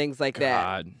and things like that.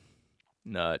 God,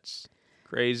 nuts,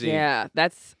 crazy. Yeah,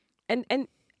 that's and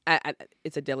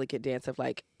it's a delicate dance of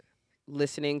like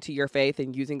listening to your faith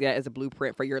and using that as a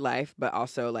blueprint for your life, but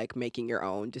also like making your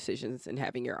own decisions and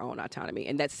having your own autonomy.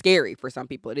 And that's scary for some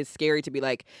people. It is scary to be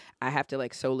like, I have to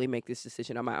like solely make this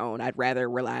decision on my own. I'd rather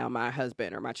rely on my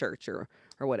husband or my church or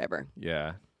whatever.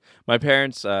 Yeah, my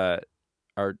parents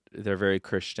they're very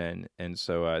Christian, and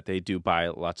so they do buy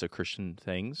lots of Christian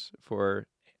things for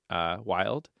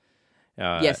Wild.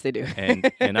 Yes, they do.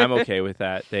 and I'm okay with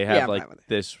that. They have I'm like fine with it.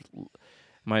 this.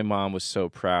 My mom was so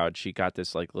proud. She got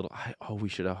this like little. We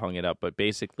should have hung it up, but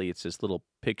basically it's this little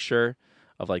picture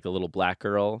of like a little black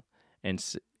girl and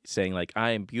saying like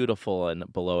I am beautiful, and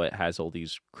below it has all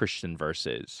these Christian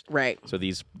verses. Right. So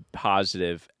these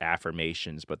positive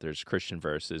affirmations, but there's Christian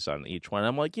verses on each one.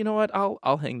 I'm like, you know what?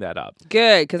 I'll hang that up.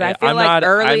 Good, because I feel I'm like not-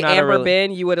 early I'm not a Amber really-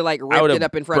 Ben, you would have like I ripped would it have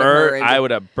up in front of her. And I would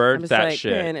have I'm burnt just that like,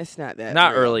 shit. man, it's not that.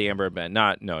 Not real. early Amber Ben.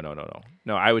 No.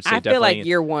 I would say I definitely. feel like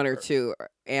year 1 or 2,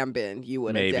 Amben, you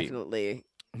would have Maybe. definitely.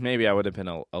 Maybe I would have been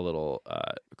a little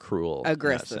cruel,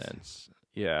 Aggressive. in that sense.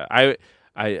 Yeah,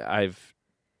 I've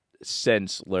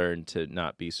since learned to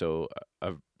not be so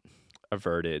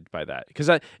averted by that, because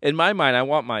in my mind I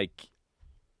want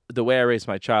the way I raise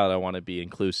my child, I want to be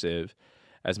inclusive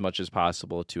as much as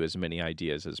possible to as many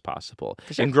ideas as possible.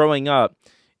 Sure. And growing up,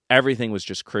 everything was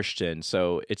just Christian,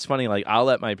 so it's funny. Like I'll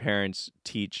let my parents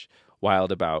teach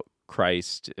Wild about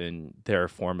Christ and their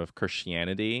form of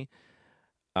Christianity.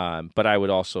 But I would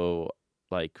also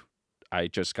I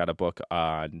just got a book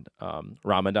on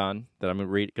Ramadan that I'm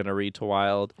going to read to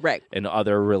Wild, Right. and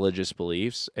other religious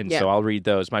beliefs, and so I'll read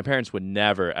those. My parents would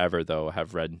never, ever though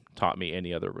have taught me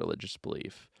any other religious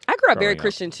belief. I grew up very growing up.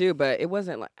 Christian too, but it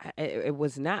wasn't like it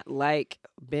was not like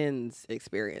Ben's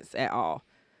experience at all.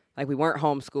 Like we weren't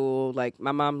homeschooled. Like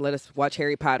my mom let us watch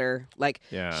Harry Potter. Like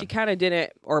Yeah. she kind of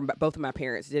didn't, or both of my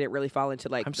parents didn't really fall into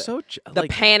like the like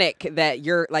panic that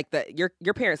your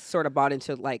parents sort of bought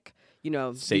into, like,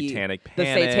 satanic the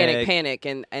satanic panic.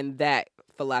 panic and that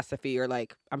philosophy, or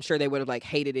like I'm sure they would have like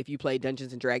hated if you played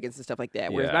Dungeons and Dragons and stuff like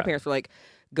that. Whereas my Yeah. parents were like,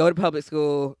 go to public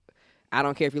school. I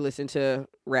don't care if you listen to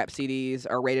rap CDs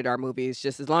or rated R movies.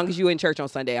 Just as long as you in church on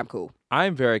Sunday, I'm cool.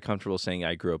 I'm very comfortable saying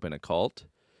I grew up in a cult.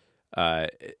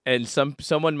 And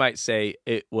someone might say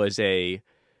it was a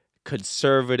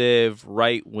conservative,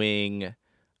 right-wing,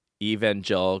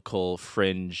 evangelical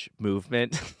fringe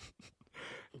movement.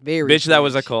 Very Bitch, that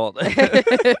was a fringe. cult.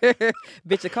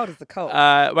 Bitch, a cult is a cult.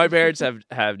 My parents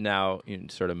have now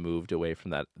sort of moved away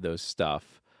from those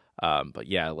stuff. But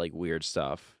yeah, like weird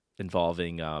stuff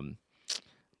involving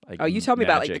you told me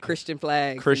about like the magic. Christian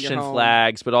flags. in your Christian home.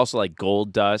 flags, but also like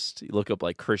gold dust. You look up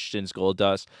like Christians, gold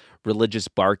dust, religious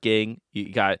barking.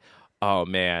 You got, oh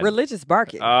man, Religious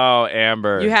barking. oh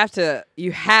Amber, You have to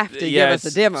give us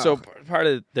a demo. So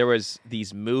there was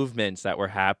these movements that were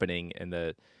happening in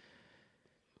the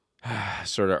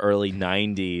sort of early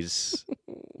 90s.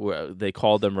 Where they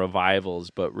called them revivals,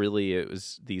 but really it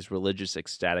was these religious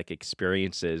ecstatic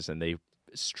experiences, and they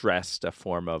stressed a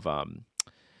form of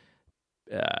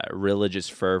religious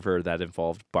fervor that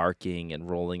involved barking and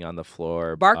rolling on the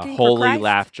floor, Barking for holy Christ?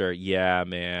 laughter. Yeah,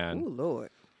 man. Oh Lord.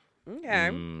 Okay.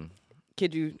 Mm.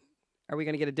 Are we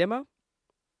gonna get a demo?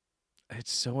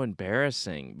 It's so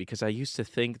embarrassing because I used to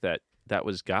think that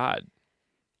was God,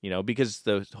 because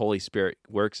the Holy Spirit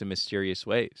works in mysterious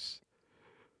ways.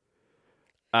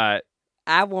 I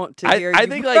want to hear. I you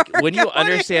think bark. like when I you wanna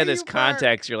understand hear this you bark.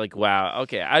 context, you're like, wow,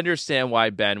 okay, I understand why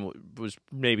Ben was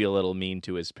maybe a little mean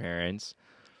to his parents.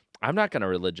 I'm not gonna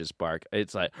religious bark.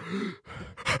 It's like,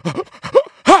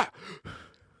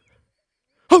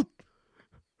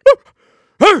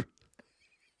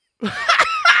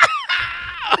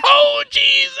 oh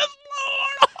Jesus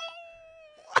Lord!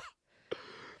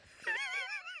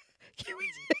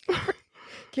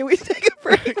 Can we take a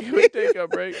break? Can we take a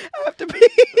break? I have to pee.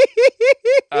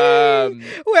 Wait,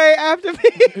 I have to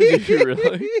pee. Did you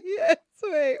really? Yes.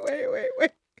 Wait.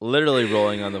 Literally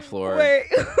rolling on the floor. Wait.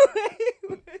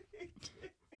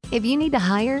 If you need to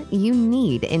hire, you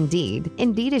need Indeed.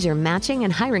 Indeed is your matching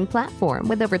and hiring platform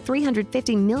with over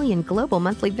 350 million global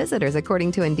monthly visitors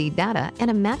according to Indeed data and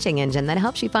a matching engine that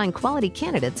helps you find quality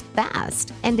candidates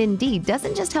fast. And Indeed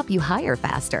doesn't just help you hire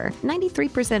faster.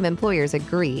 93% of employers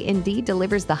agree Indeed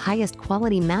delivers the highest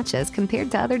quality matches compared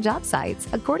to other job sites,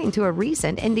 according to a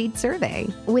recent Indeed survey.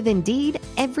 With Indeed,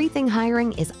 everything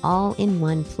hiring is all in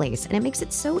one place, and it makes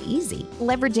it so easy.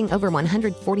 Leveraging over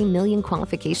 140 million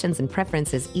qualifications and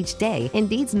preferences each day,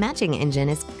 Indeed's matching engine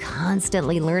is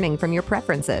constantly learning from your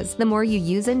preferences. The more you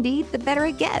use Indeed, the better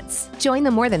it gets. Join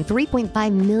the more than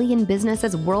 3.5 million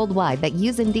businesses worldwide that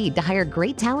use Indeed to hire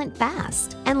great talent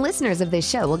fast. And listeners of this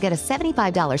show will get a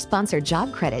 $75 sponsored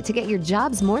job credit to get your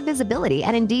jobs more visibility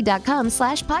at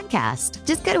Indeed.com/podcast.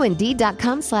 Just go to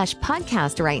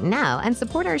Indeed.com/podcast right now and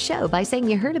support our show by saying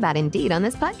you heard about Indeed on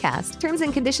this podcast. Terms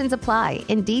and conditions apply.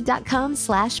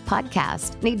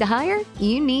 Indeed.com/podcast. Need to hire?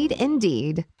 You need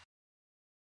Indeed.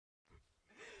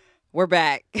 We're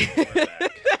back.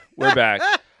 We're back.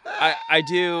 I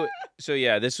do. So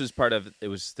yeah, this was part of. It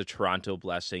was the Toronto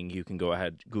Blessing. You can go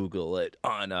ahead, Google it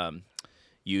on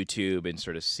YouTube and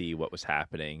sort of see what was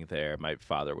happening there. My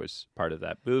father was part of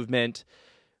that movement.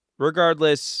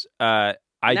 Regardless,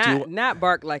 not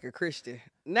bark like a Christian.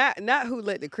 Not who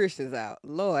let the Christians out.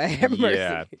 Lord have mercy.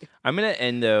 Yeah. I'm gonna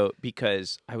end though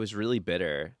because I was really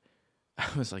bitter. I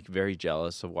was like very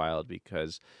jealous of Wild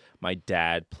because my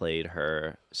dad played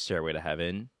her "Stairway to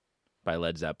Heaven" by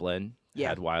Led Zeppelin. Yeah.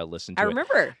 Had Wild listen to I it.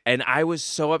 remember. And I was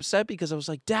so upset because I was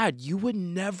like, Dad, you would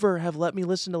never have let me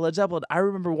listen to Led Zeppelin. I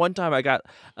remember one time I got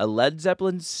a Led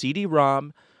Zeppelin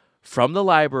CD-ROM from the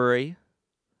library,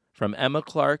 from Emma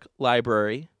Clark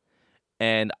Library,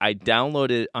 and I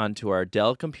downloaded it onto our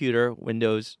Dell computer,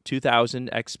 Windows 2000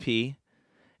 XP,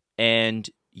 and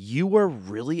you were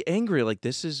really angry. Like,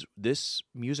 this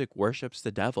music worships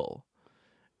the devil.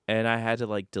 And I had to,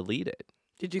 like, delete it.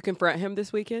 Did you confront him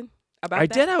this weekend about I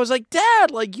that? did. I was like, Dad,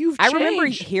 like, you've changed. I remember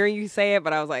hearing you say it,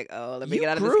 but I was like, oh, let me You get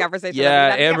out of grew- this conversation. Yeah,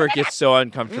 Let me Amber not- gets so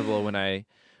uncomfortable when I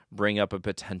bring up a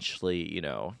potentially,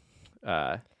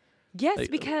 Yes,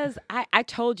 like- because I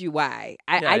told you why.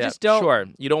 I just don't. Sure.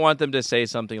 You don't want them to say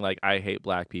something like, I hate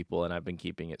black people, and I've been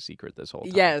keeping it secret this whole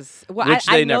time. Yes, well, Which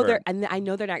I they know never- I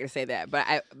know they're not going to say that, but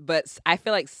I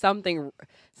feel like something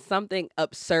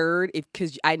absurd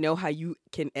because I know how you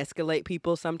can escalate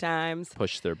people sometimes.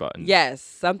 Push their button. Yes,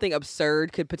 something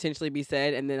absurd could potentially be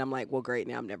said, and then I'm like, well, great,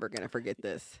 now I'm never going to forget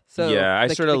this. So Yeah, I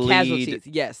sort of the lead- casualties.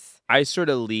 Yes, I sort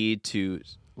of lead to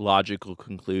logical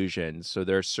conclusions. So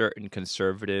there are certain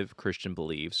conservative Christian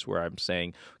beliefs where I'm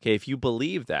saying, okay, if you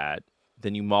believe that,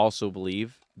 then you also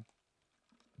believe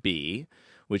B,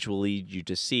 which will lead you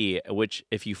to C, which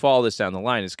if you follow this down the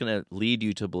line, it's going to lead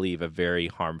you to believe a very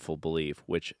harmful belief,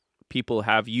 which people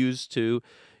have used to,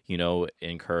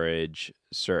 encourage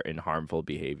certain harmful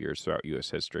behaviors throughout U.S.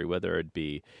 history, whether it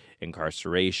be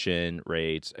incarceration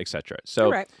rates, etc. So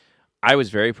you're right. I was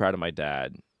very proud of my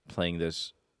dad playing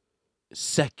this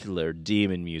secular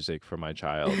demon music for my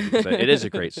child. It is a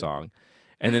great song.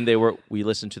 And then we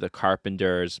listened to the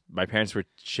Carpenters. My parents were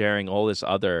sharing all this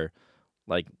other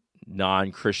like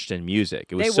non-Christian music.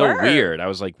 It was They so were. weird. I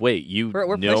was like, wait,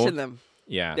 We're know? pushing them.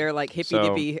 Yeah. They're like hippy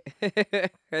dippy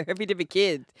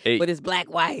kid It- with his black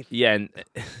wife. Yeah, and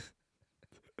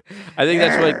I think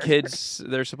that's what kids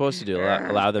they're supposed to do.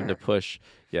 Allow them to push.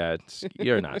 Yeah,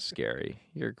 you're not scary.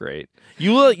 You're great.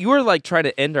 You were like trying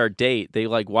to end our date. They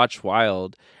like watched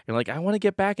Wild and like I want to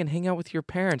get back and hang out with your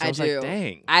parents. I was do. like,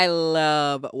 dang. I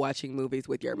love watching movies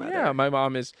with your mother. Yeah, my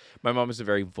mom is a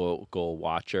very vocal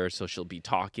watcher, so she'll be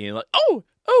talking and like,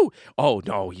 oh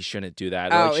no, you shouldn't do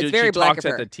that. Oh, Like, it's she very black talks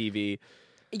of at her. the TV.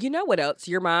 You know what else?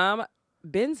 Your mom,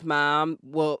 Ben's mom,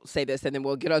 will say this, and then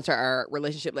we'll get onto our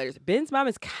relationship later. Ben's mom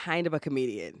is kind of a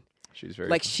comedian. She's very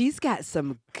Like, she's got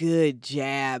some good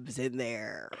jabs in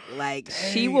there. Like,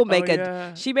 she Dang, will make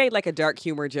yeah. she made like a dark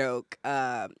humor joke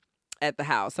at the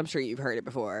house. I'm sure you've heard it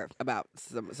before about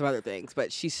some other things,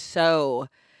 but she's so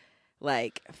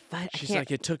Like, She's like,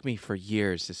 it took me for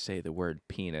years to say the word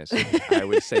penis. I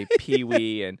would say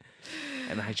pee-wee, and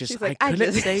I just, like, I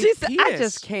couldn't say she said, penis. I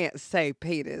just can't say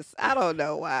penis. I don't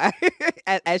know why.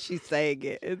 as she's saying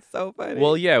it. It's so funny.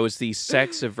 Well, yeah, it was the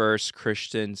sex-averse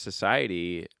Christian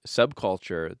society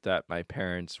subculture that my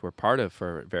parents were part of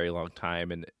for a very long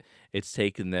time, and it's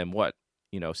taken them,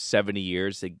 70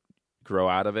 years to grow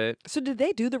out of it. So did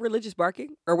they do the religious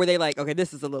barking? Or were they like, okay,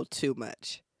 this is a little too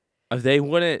much? They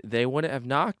wouldn't have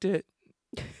knocked it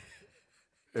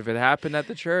if it happened at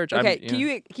the church. Okay, can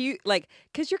you like,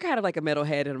 because you're kind of like a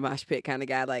metalhead and a mosh pit kind of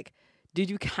guy. Like, did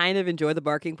you kind of enjoy the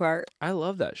barking part? I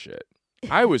love that shit.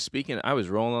 I was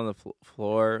rolling on the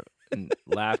floor and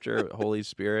laughter, Holy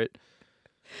Spirit.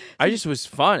 I just was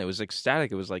fun. It was ecstatic.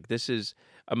 It was like, this is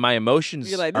my emotions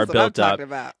You're like, are this is what I'm built up, talking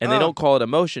about. and they don't call it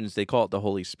emotions; they call it the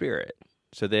Holy Spirit.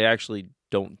 So they actually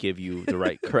don't give you the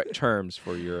right correct terms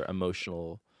for your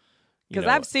emotional. Because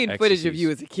I've seen footage of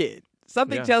you as a kid.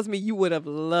 Something tells me you would have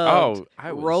loved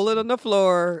I was rolling on the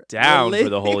floor, down for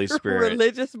the Holy Spirit,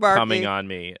 religious barking coming on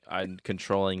me and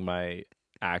controlling my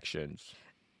actions.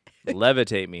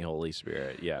 Levitate me, Holy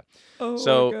Spirit. Yeah. Oh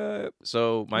so, my God.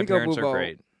 So my We gonna parents move are on.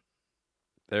 great.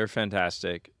 They're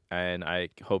fantastic, and I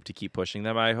hope to keep pushing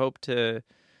them. I hope to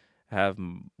have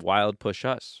Wild push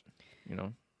us.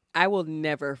 I will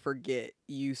never forget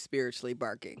you spiritually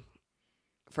barking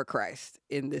for Christ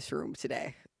in this room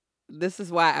today. This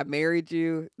is why I married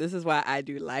you. This is why I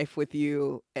do life with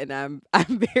you, and I'm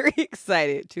very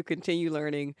excited to continue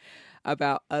learning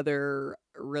about other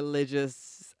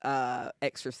religious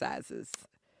exercises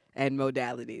and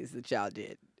modalities that y'all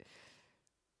did.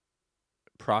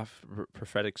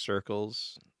 Prophetic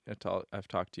circles. I've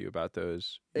talked to you about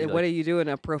those. What do you do in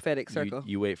a prophetic circle?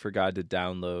 You wait for God to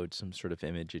download some sort of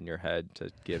image in your head to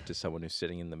give to someone who's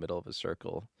sitting in the middle of a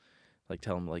circle. Like,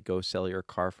 tell them, like, go sell your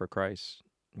car for Christ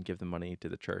and give the money to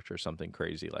the church or something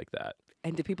crazy like that.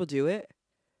 And do people do it?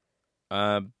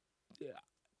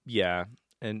 Yeah.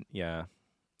 And yeah,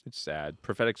 it's sad.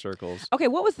 Prophetic circles. Okay,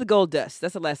 what was the gold dust?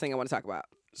 That's the last thing I want to talk about.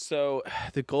 So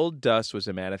the gold dust was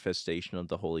a manifestation of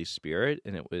the Holy Spirit,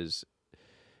 and it was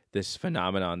this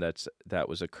phenomenon that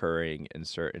was occurring in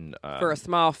certain For a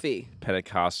small fee.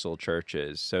 Pentecostal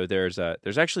churches. So there's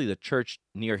actually the church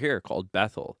near here called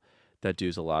Bethel that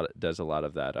does a lot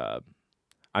of that.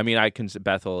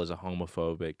 Bethel is a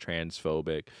homophobic,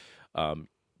 transphobic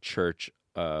church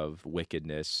of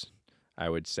wickedness, I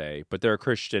would say, but they're a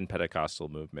Christian Pentecostal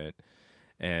movement,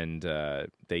 and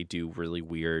they do really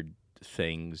weird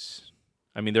things.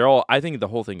 I think the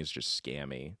whole thing is just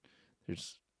scammy.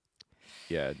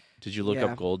 Did you look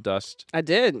up gold dust? I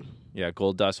did. Yeah,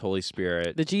 gold dust, Holy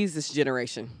Spirit. The Jesus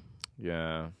generation.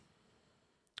 Yeah.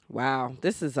 Wow,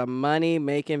 this is a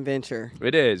money-making venture.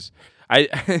 It is.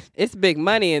 It's big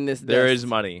money in this. There is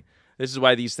money. This is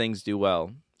why these things do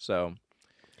well. So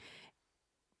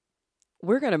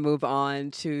we're going to move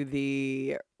on to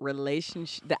the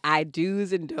relationship, the I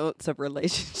do's and don'ts of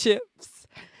relationships.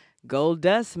 Gold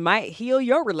dust might heal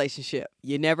your relationship.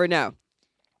 You never know.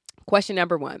 Question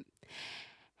number 1.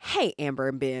 Hey, Amber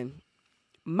and Ben.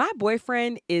 My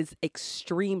boyfriend is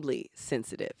extremely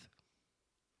sensitive.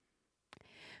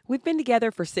 We've been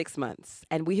together for 6 months,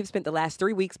 and we have spent the last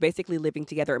 3 weeks basically living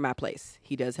together at my place.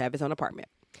 He does have his own apartment.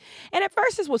 And at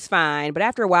first this was fine, but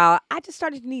after a while, I just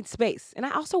started to need space, and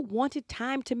I also wanted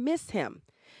time to miss him.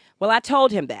 Well, I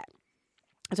told him that.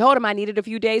 I told him I needed a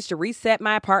few days to reset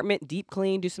my apartment, deep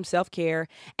clean, do some self-care,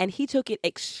 and he took it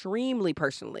extremely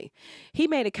personally. He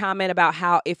made a comment about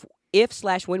how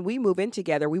when we move in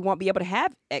together, we won't be able to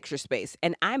have extra space,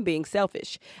 and I'm being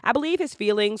selfish. I believe his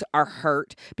feelings are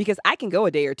hurt because I can go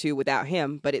a day or two without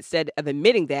him, but instead of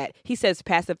admitting that, he says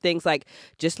passive things like,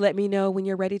 just let me know when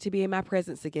you're ready to be in my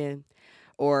presence again.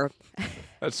 Or,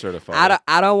 that's sort of funny.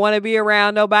 I don't want to be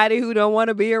around nobody who don't want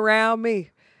to be around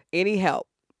me. Any help?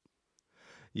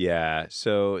 Yeah,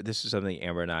 so this is something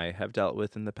Amber and I have dealt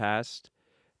with in the past,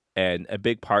 and a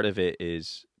big part of it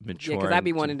is maturing. Yeah, because I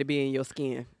be wanting to be in your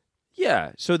skin.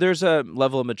 Yeah, so there's a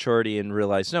level of maturity and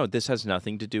realize, no, this has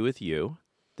nothing to do with you.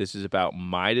 This is about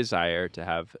my desire to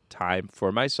have time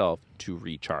for myself to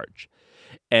recharge.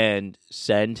 And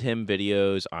send him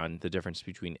videos on the difference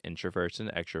between introverts and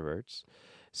extroverts.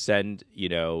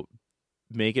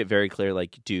 Make it very clear,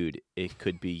 like, dude, it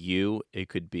could be you. It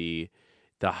could be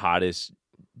the hottest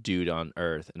dude on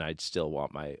earth, and I'd still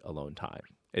want my alone time.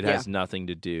 It has nothing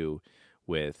to do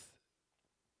with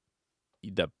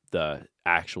the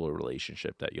actual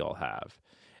relationship that y'all have.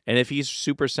 And if he's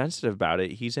super sensitive about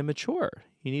it, he's immature.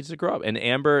 He needs to grow up. And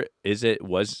Amber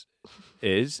was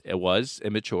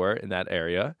immature in that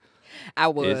area. I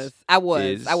was. Is- I was.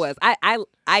 is- I was.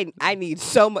 I need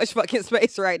so much fucking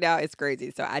space right now. It's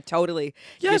crazy. So I totally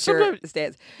Yeah, get your sometimes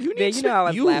stance. you Man, need you know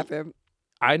I was laughing.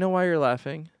 I know why you're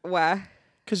laughing. Why?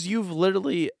 Because you've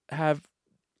literally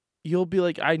you'll be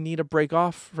like, I need a break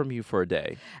off from you for a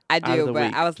day. I Out of do, the but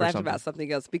week I was or laughing something. about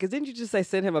something else because didn't you just say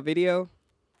send him a video?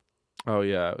 Oh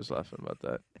yeah, I was laughing about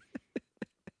that.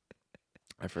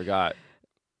 I forgot.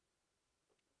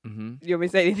 You want me to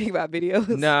say anything about videos?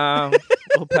 No,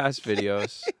 we'll pass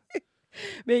videos.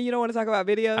 Man, you don't want to talk about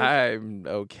videos? I'm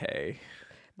okay.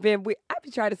 Man, I've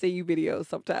been trying to send you videos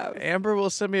sometimes. Amber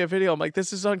will send me a video. I'm like,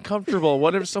 this is uncomfortable.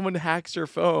 What if someone hacks your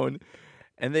phone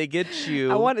and they get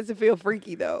you? I want it to feel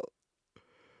freaky though.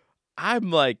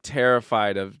 I'm like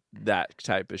terrified of that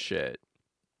type of shit.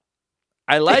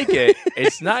 I like it.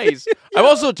 It's nice. I'm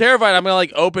also terrified. I'm gonna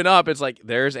like open up. It's like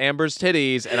there's Amber's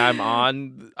titties, and I'm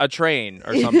on a train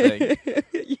or something.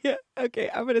 Yeah. Okay.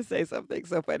 I'm gonna say something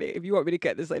so funny. If you want me to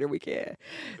cut this later, we can.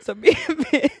 So me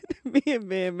and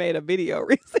Ben made a video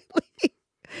recently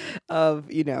of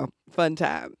fun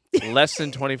time. Less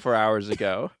than 24 hours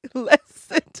ago. Less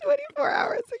than 24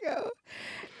 hours ago,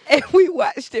 and we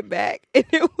watched it back, and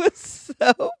it was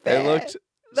so bad. It looked.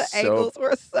 The angles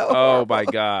were so. Oh horrible. my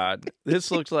god!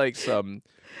 This looks like some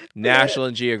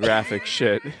National Geographic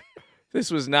shit.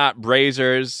 This was not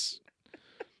Brazers.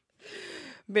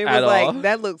 Ben at was like, all.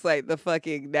 that looks like the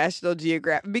fucking National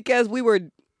Geographic because we were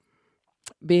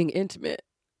being intimate,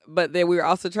 but then we were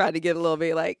also trying to get a little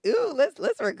bit like, ooh,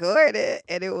 let's record it,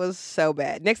 and it was so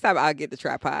bad. Next time I'll get the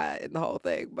tripod and the whole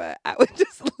thing, but I was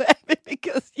just laughing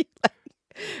because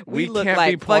we look can't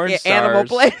like be porn fucking Animal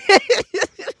stars. Planet.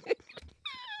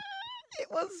 It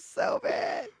was so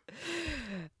bad.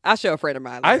 I'll show a friend of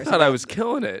mine. I later, thought so I was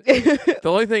killing it. The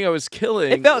only thing I was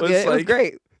killing it felt was good. like It was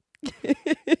great.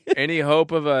 any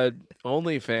hope of a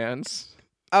OnlyFans.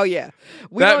 Oh yeah,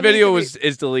 We That don't need video to be-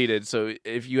 is deleted. So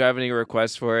if you have any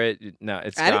requests for it, no,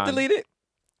 it's I gone. didn't delete it.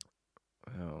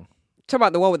 Oh, Talking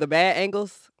about the one with the bad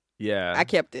angles. yeah. I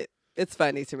kept it. It's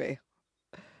funny to me.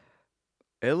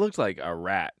 It looked like a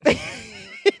rat.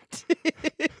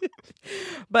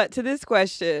 But to this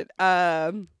question,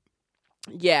 you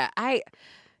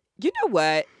know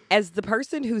what? As the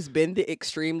person who's been the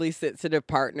extremely sensitive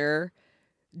partner,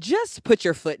 just put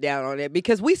your foot down on it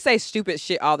because we say stupid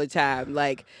shit all the time.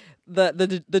 Like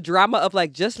the drama of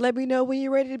like, just let me know when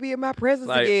you're ready to be in my presence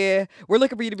Like, again. We're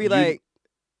looking for you to be like,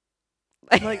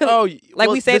 like, oh, like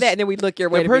well, we say this- that and then we look your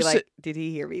way the to person- be like, did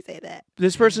he hear me say that?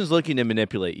 This person's looking to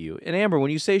manipulate you. And Amber, when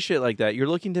you say shit like that, you're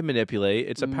looking to manipulate.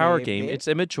 It's a power game. Maybe. It's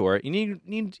immature. He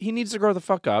needs to grow the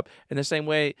fuck up in the same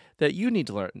way that you need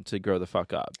to learn to grow the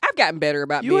fuck up. I've gotten better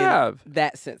about You being have.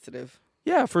 that sensitive.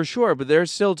 Yeah, for sure. But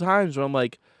there's still times when I'm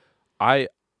like, I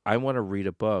want to read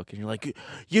a book, and you're like,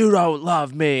 you don't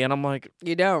love me, and I'm like,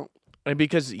 You don't. and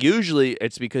because usually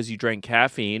it's because you drank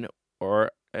caffeine or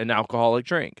an alcoholic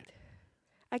drink.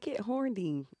 I get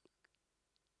horny.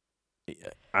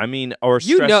 I mean, or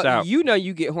You stressed know, out.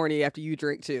 you get horny after you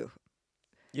drink too.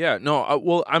 Yeah, no.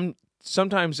 Well,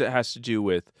 sometimes it has to do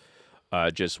with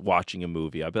just watching a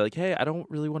movie. I'll be like, hey, I don't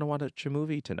really want to watch a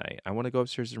movie tonight. I want to go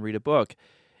upstairs and read a book.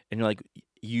 And you're like,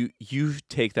 you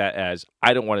take that as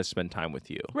I don't want to spend time with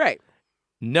you. Right.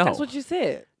 No, That's what you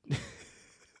said.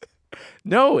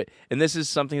 no. And this is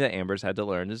something that Amber's had to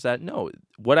learn is that no,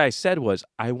 what I said was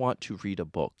I want to read a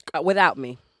book. Without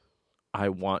me. I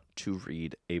want to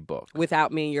read a book.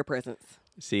 Without me in your presence.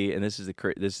 See, and this is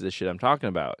the shit I'm talking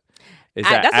about. Is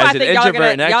That's that why I as an think y'all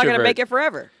introvert and are gonna extrovert, make it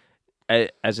forever.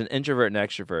 as an introvert and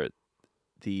extrovert,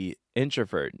 the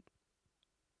introvert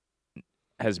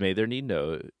has made their need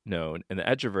known, and the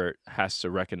extrovert has to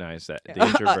recognize that the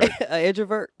introvert, An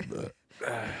introvert.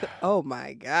 Oh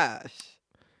my gosh.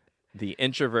 the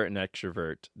introvert and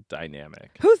extrovert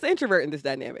dynamic. Who's the introvert in this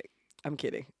dynamic? I'm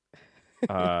kidding.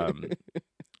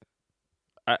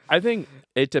 I think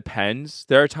it depends.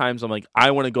 There are times I'm like,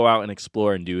 I want to go out and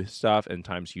explore and do stuff, and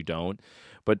times you don't.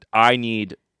 But I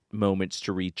need moments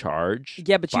to recharge.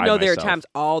 Yeah, but you by know there are myself. times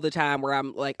all the time where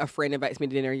I'm like, a friend invites me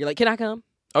to dinner and you're like, can I come?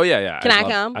 Oh yeah. Can I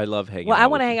love- come? I love hanging. Well, I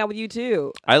out want to with hang you. out with you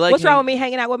too. I like. What's wrong with me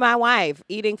hanging out with my wife,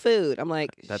 eating food? I'm like,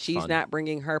 That's she's fun. not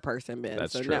bringing her person, Ben.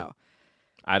 That's so true. no.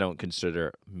 I don't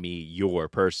consider me your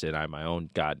person. I'm my own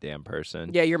goddamn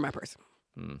person. Yeah, you're my person.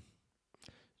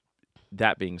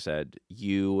 That being said,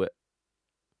 you,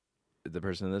 the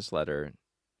person in this letter,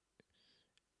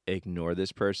 ignore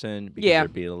this person because Yeah. they're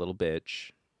being a little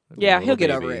bitch. Yeah, Being a he'll get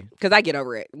little over baby. it because I get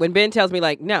over it. When Ben tells me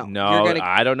like, no, No, you're gonna.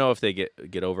 I don't know if they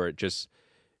get over it. Just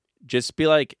be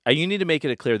like, you need to make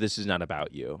it clear this is not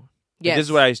about you. Like, Yes. this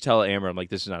is what I tell Amber. I'm like,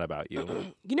 this is not about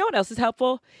you. You know what else is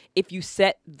helpful? If you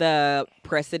set the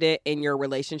precedent in your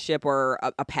relationship or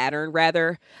a pattern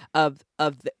rather of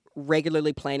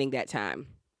regularly planning that time.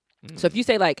 So if you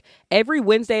say like every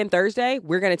Wednesday and Thursday,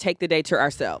 we're going to take the day to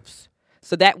ourselves.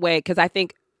 So that way, because I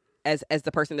think as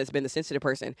the person that's been the sensitive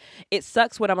person, it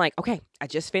sucks when I'm like, okay, I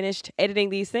just finished editing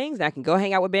these things and I can go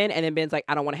hang out with Ben. And then Ben's like,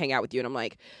 I don't want to hang out with you. And I'm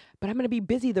like, but I'm going to be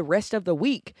busy the rest of the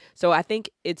week. So I think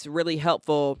it's really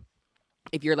helpful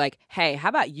if you're like, hey, how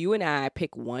about you and I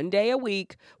pick one day a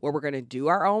week where we're going to do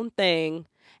our own thing.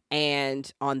 And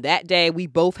on that day, we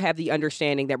both have the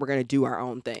understanding that we're going to do our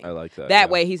own thing. I like that. That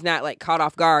yeah. way, he's not like caught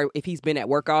off guard if he's been at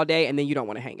work all day and then you don't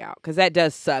want to hang out. Because that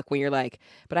does suck when you're like,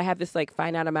 but I have this like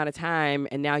finite amount of time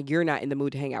and now you're not in the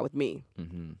mood to hang out with me.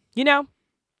 Mm-hmm. You know?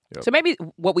 Yep. So maybe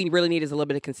what we really need is a little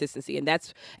bit of consistency. And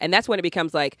that's when it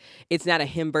becomes like, it's not a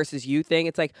him versus you thing.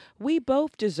 It's like, we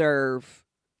both deserve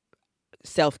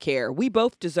self-care. We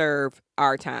both deserve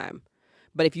our time.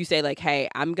 But if you say like, hey,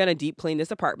 I'm going to deep clean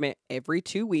this apartment every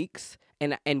 2 weeks,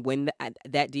 and when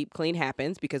that deep clean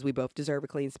happens, because we both deserve a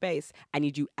clean space, I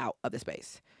need you out of the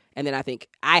space. And then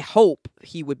I hope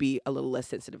he would be a little less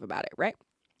sensitive about it, right?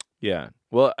 Yeah.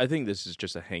 Well, I think this is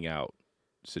just a hangout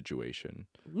situation.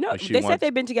 No, Like, they said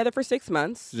they've been together for 6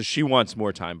 months. She wants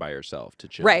more time by herself to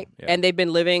chill. Right. Yeah. And they've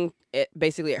been living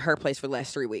basically at her place for the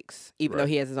last 3 weeks, even though Right.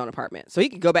 he has his own apartment. So he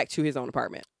could go back to his own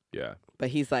apartment. Yeah. But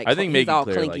he's like, I think he's making all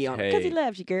clear, clinky like, on it. Because he hey-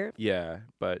 loves you, girl. Yeah.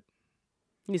 But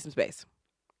You need some space.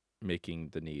 making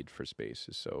the need for space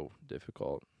is so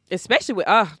difficult. Especially with,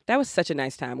 that was such a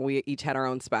nice time when we each had our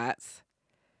own spots.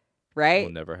 Right?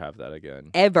 We'll never have that again.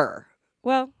 Ever.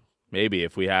 Well, Maybe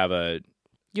if we have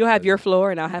you'll have your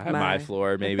floor and I'll I have have mine. my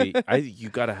floor, maybe. You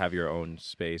got to have your own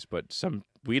space, but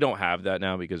we don't have that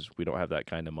now because we don't have that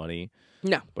kind of money.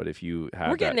 No. But if you have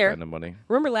We're that getting there. kind of money,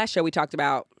 Remember last show we talked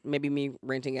about maybe me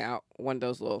renting out one of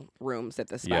those little rooms at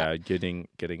the spot. yeah, getting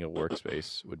a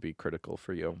workspace would be critical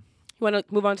for you. You want to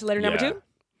move on to letter number Yeah. 2?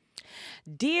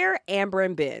 Dear Amber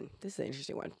and Ben, this is an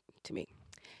interesting one to me.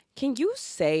 Can you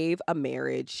save a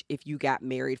marriage if you got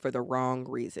married for the wrong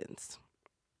reasons?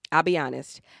 I'll be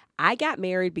honest. I got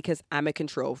married because I'm a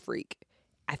control freak.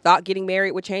 I thought getting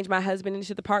married would change my husband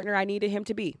into the partner I needed him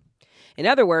to be. In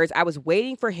other words, I was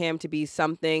waiting for him to be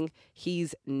something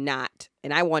he's not,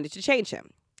 and I wanted to change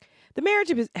him. The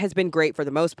marriage has been great for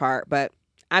the most part, but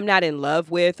I'm not in love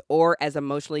with or as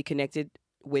emotionally connected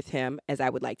with him as I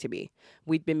would like to be.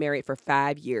 We've been married for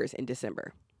 5 years in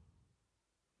December.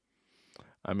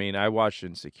 I mean, I watched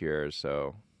Insecure,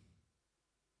 so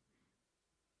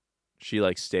she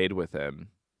like stayed with him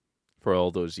for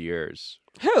all those years.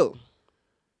 Who?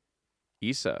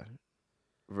 Issa,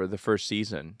 for the first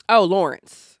season. Oh,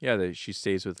 Lawrence. Yeah, she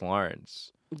stays with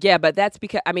Lawrence. Yeah, but that's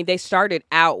because, I mean, they started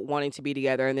out wanting to be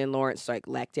together, and then Lawrence like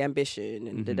lacked ambition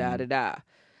and da-da-da-da.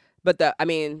 But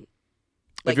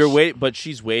If you're but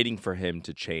she's waiting for him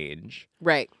to change,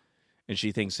 right. and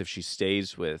she thinks if she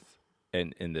stays with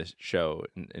in the show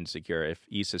Insecure, if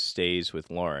Issa stays with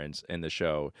Lawrence in the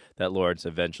show, that Lawrence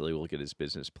eventually will get his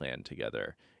business plan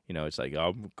together. You know, it's like,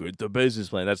 I'm good at the business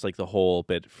plan. That's like the whole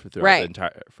bit throughout Right. the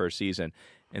entire first season,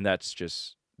 and that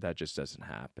just doesn't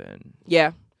happen.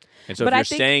 Yeah. And so But if I you're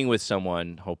think- staying with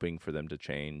someone hoping for them to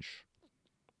change,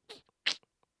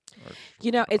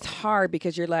 You know, it's hard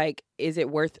because you're like, is it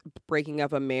worth breaking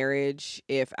up a marriage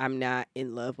if I'm not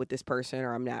in love with this person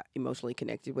or I'm not emotionally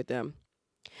connected with them?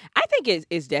 I think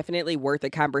it's definitely worth a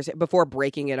conversation before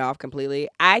breaking it off completely.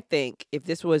 I think if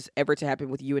this was ever to happen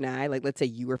with you and I, like let's say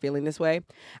you were feeling this way,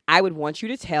 I would want you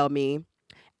to tell me.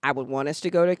 I would want us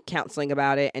to go to counseling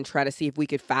about it and try to see if we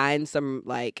could find some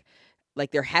like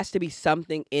there has to be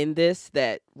something in this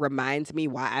that reminds me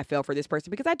why I fell for this person,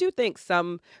 because I do think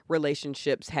some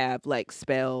relationships have like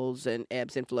spells and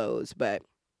ebbs and flows, but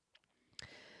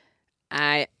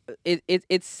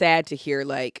it's sad to hear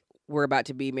like we're about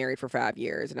to be married for 5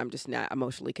 years and I'm just not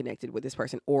emotionally connected with this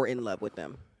person or in love with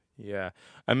them. yeah.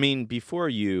 I mean, before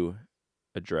you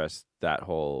address that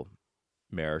whole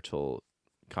marital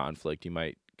conflict, you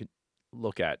might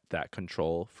look at that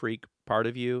control freak part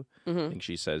of you. I think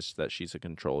she says that she's a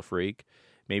control freak.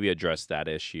 Maybe address that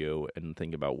issue and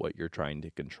think about what you're trying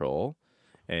to control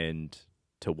and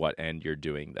to what end you're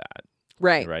doing that.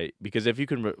 Right. Right? Because if you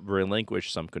can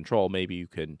relinquish some control, maybe you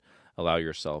can allow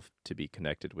yourself to be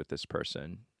connected with this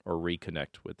person or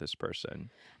reconnect with this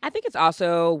person. I think it's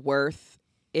also worth,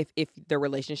 if the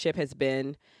relationship has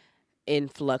been in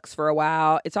flux for a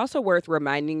while, it's also worth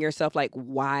reminding yourself like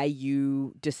why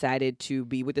you decided to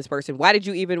be with this person. Why did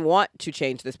you even want to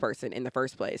change this person in the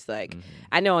first place? Like,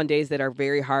 I know on days that are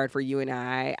very hard for you and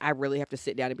I really have to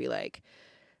sit down and be like,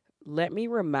 let me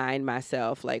remind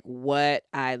myself like what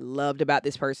I loved about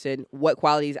this person, what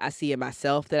qualities I see in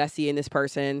myself that I see in this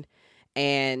person,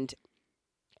 and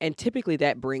typically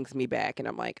that brings me back and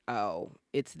I'm like, oh,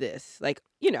 it's this. Like,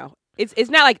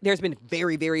 it's not like there's been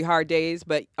very, very hard days,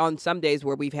 but on some days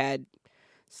where we've had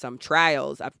some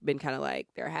trials, I've been kind of like,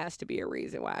 there has to be a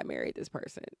reason why I married this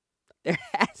person. There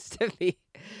has to be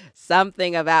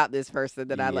something about this person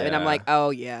that I love. And I'm like, oh,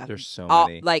 yeah. There's so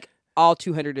many. many. All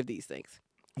 200 of these things.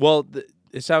 Well,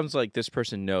 it sounds like this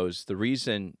person knows the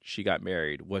reason she got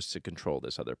married was to control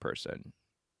this other person.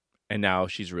 And now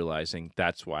she's realizing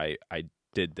that's why I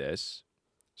did this.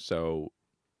 So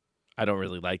I don't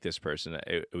really like this person.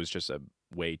 It was just a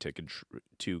way to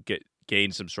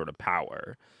gain some sort of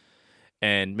power.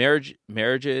 And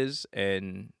marriages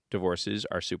and divorces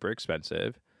are super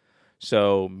expensive.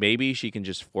 So maybe she can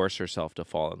just force herself to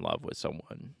fall in love with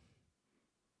someone.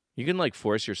 You can like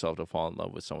force yourself to fall in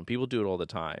love with someone. People do it all the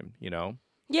time,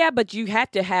 Yeah, but you have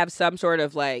to have some sort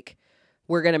of like,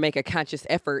 we're going to make a conscious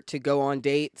effort to go on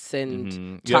dates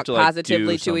and talk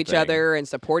positively to each other and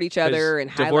support each other and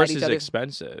highlight each other. Divorce is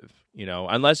expensive,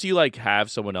 unless you like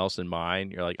have someone else in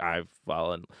mind. You're like,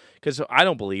 because I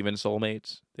don't believe in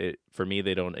soulmates. For me,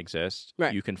 they don't exist.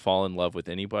 Right. You can fall in love with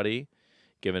anybody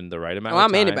given the right amount of time.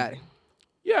 I'm anybody.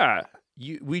 Yeah.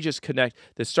 We just connect.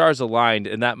 The stars aligned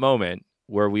in that moment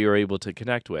where we were able to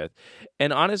connect with.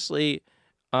 And honestly,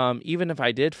 even if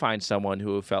I did find someone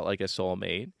who felt like a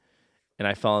soulmate and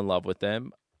I fell in love with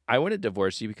them, I wouldn't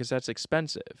divorce you because that's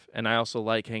expensive. And I also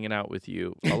like hanging out with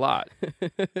you a lot.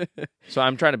 So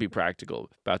I'm trying to be practical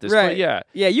about this. Right. But yeah.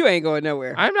 Yeah, you ain't going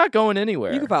nowhere. I'm not going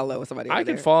anywhere. You can fall in love with somebody. I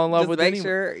can fall in love just with make anyone.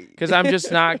 sure. Because I'm just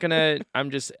not going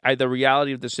to, the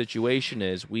reality of the situation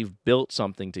is we've built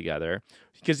something together.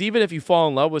 Because even if you fall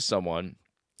in love with someone,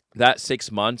 that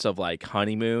 6 months of like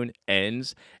honeymoon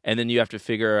ends, and then you have to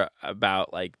figure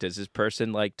about like, does this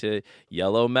person like to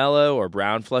yellow mellow or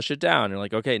brown flush it down? And you're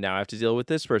like, okay, now I have to deal with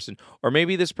this person. Or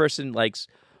maybe this person likes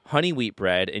honey wheat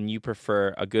bread and you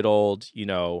prefer a good old,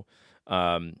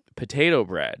 potato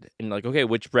bread. And like, okay,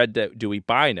 which bread do we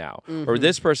buy now? Mm-hmm. Or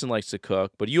this person likes to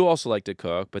cook, but you also like to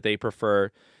cook, but they prefer,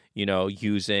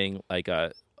 using like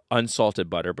a unsalted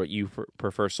butter, but you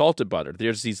prefer salted butter.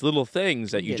 There's these little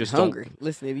things that you just hungry.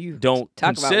 Listen, if you don't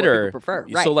talk consider. About what prefer.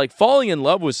 Right. So like falling in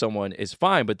love with someone is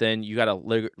fine, but then you got to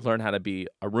learn how to be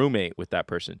a roommate with that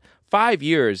person. 5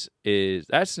 years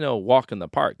that's no walk in the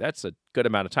park. That's a good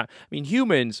amount of time. I mean,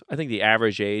 humans, I think the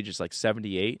average age is like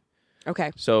 78.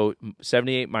 Okay. So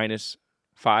 78 minus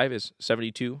 5 is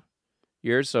 72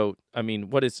 years. So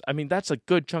that's a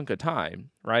good chunk of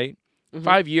time, right? Mm-hmm.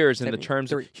 5 years in the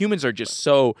terms of humans are just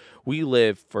we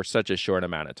live for such a short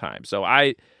amount of time. So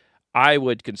I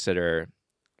would consider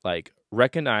like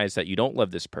recognize that you don't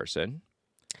love this person.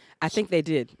 I think they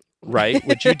did. Right,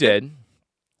 which you did.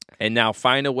 And now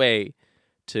find a way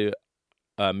to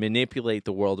manipulate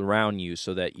the world around you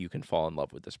so that you can fall in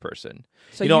love with this person.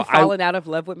 So you've fallen out of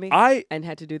love with me and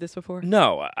had to do this before?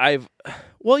 No, I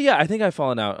think I've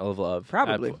fallen out of love.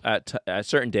 Probably. At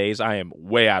certain days, I am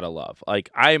way out of love. Like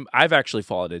I've actually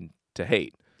fallen into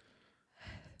hate.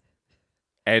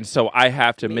 And so I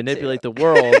have to manipulate the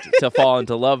world to fall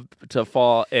into love,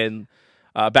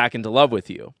 back into love with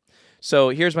you. So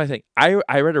here's my thing.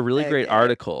 I read a really great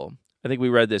article. I think we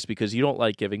read this because you don't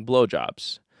like giving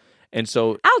blowjobs. And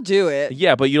so I'll do it.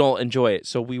 Yeah, but you don't enjoy it.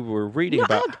 So we were reading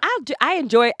about. I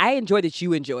enjoy that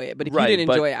you enjoy it, but if you didn't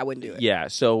enjoy it, I wouldn't do it. Yeah.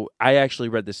 So I actually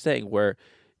read this thing where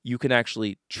you can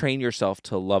actually train yourself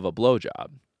to love a blowjob.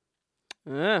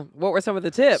 What were some of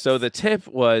the tips? So the tip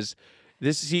was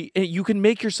you can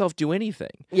make yourself do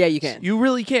anything. Yeah, you can. You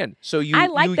really can. So I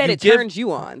like that it turns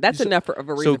you on. That's enough of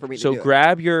a reason for me to do it. So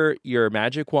grab your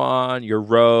magic wand, your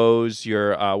rose,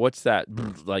 your what's that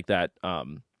like that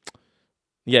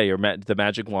Yeah, the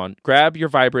magic wand. Grab your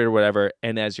vibrator or whatever,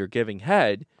 and as you're giving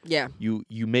head, you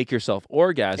make yourself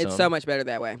orgasm. It's so much better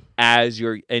that way.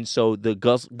 And so the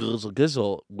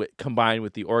guzzle combined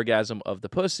with the orgasm of the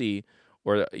pussy,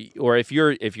 or if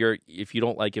you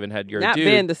don't like giving head, you're not a dude.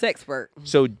 being the sexpert.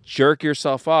 So jerk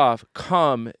yourself off,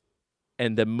 come,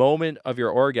 and the moment of your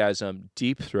orgasm,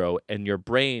 deep throat, and your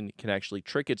brain can actually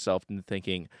trick itself into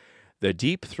thinking the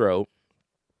deep throat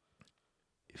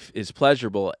is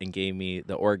pleasurable and gave me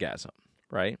the orgasm,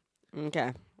 right?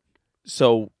 Okay.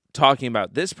 So talking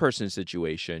about this person's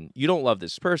situation, you don't love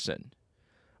this person,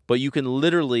 but you can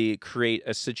literally create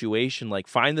a situation like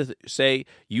say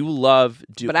you love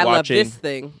But I love this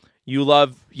thing. You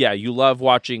love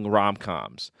watching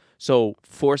rom-coms. So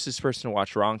force this person to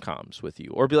watch rom-coms with you,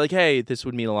 or be like, hey, this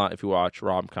would mean a lot if you watch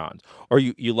rom-coms. Or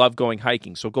you love going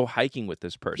hiking, so go hiking with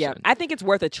this person. Yeah, I think it's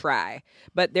worth a try.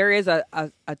 But there is a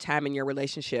time in your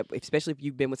relationship, especially if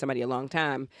you've been with somebody a long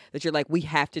time, that you're like, we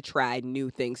have to try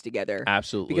new things together.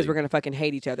 Absolutely. Because we're going to fucking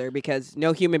hate each other, because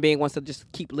no human being wants to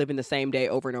just keep living the same day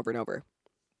over and over and over.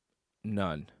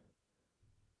 None.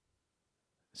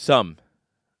 Some.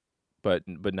 But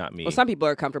not me. Well, some people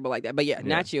are comfortable like that, but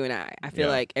not you and I. I feel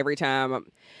like every time,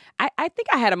 I think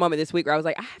I had a moment this week where I was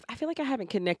like, I feel like I haven't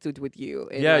connected with you.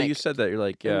 You said that. You're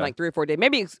like, in like 3 or 4 days.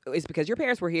 Maybe it's because your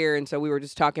parents were here, and so we were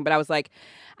just talking. But I was like,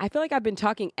 I feel like I've been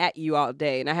talking at you all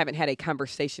day, and I haven't had a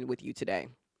conversation with you today.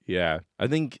 Yeah, I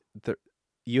think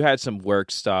you had some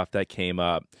work stuff that came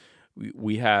up.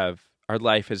 We have, our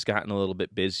life has gotten a little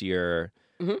bit busier.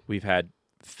 Mm-hmm. We've had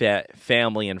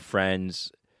family and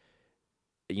friends.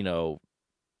 We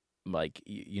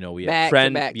have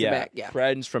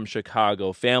friends from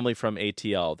Chicago, family from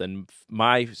ATL, then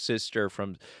my sister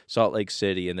from Salt Lake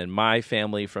City, and then my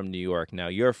family from New York. Now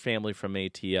your family from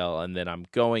ATL, and then I'm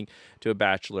going to a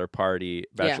bachelorette party,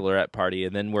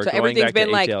 and then we're going back to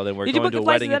ATL. Then we're going to a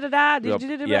wedding.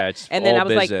 It's and then all I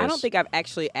was business. like, I don't think I've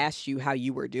actually asked you how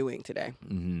you were doing today.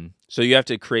 Mm-hmm. So you have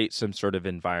to create some sort of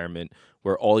environment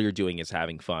where all you're doing is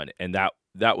having fun, and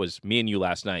that was me and you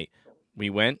last night. We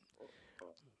went,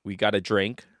 we got a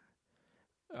drink,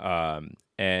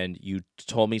 and you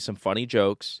told me some funny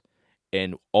jokes,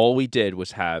 and all we did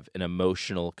was have an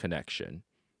emotional connection.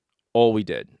 All we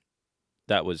did.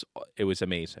 It was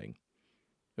amazing.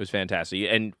 It was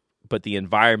fantastic. But the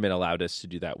environment allowed us to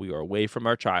do that. We were away from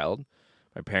our child.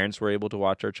 My parents were able to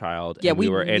watch our child. Yeah, and we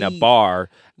were in a bar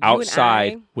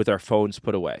outside with our phones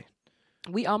put away.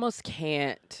 We almost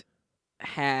can't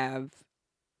have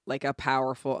like a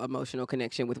powerful emotional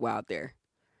connection with Wild there.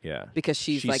 Yeah. Because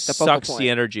she's like the focal focal point. Sucks the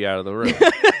energy out of the room.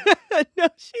 No,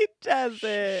 she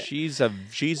doesn't. She's so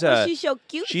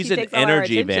cute. She's she an takes all our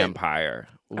energy attention. vampire.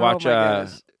 Watch my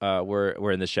gosh.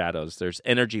 We're in the shadows. There's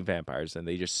energy vampires, and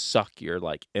they just suck your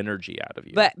like energy out of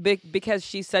you. But because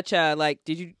she's such a like,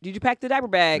 did you pack the diaper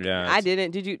bag? Yeah, I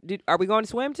didn't. Are we going to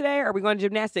swim today? Are we going to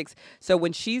gymnastics? So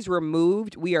when she's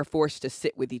removed, we are forced to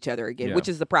sit with each other again, which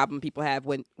is the problem people have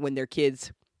when their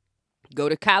kids go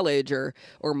to college or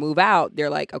move out. They're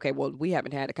like, okay, well, we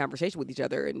haven't had a conversation with each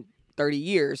other in 30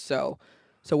 years. So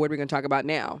what are we going to talk about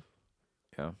now?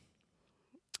 Yeah.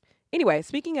 Anyway,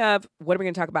 speaking of what are we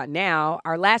going to talk about now,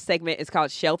 our last segment is called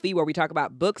Shelfie, where we talk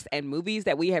about books and movies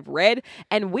that we have read.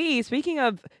 And speaking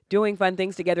of doing fun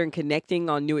things together and connecting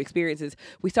on new experiences,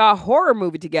 we saw a horror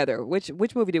movie together. Which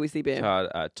movie did we see, Ben?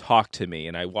 Talk to Me,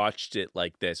 and I watched it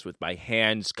like this with my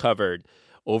hands covered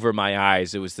over my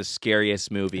eyes. It was the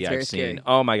scariest movie I've seen. Scary.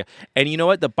 Oh my god! And you know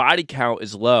what? The body count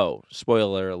is low.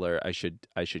 Spoiler alert! I should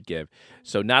give.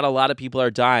 So not a lot of people are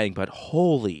dying, but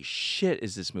holy shit,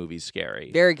 is this movie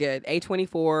scary? Very good.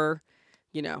 A24.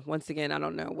 Once again, I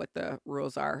don't know what the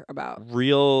rules are about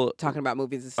talking about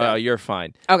movies and stuff. You're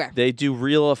fine. Okay. They do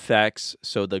real effects,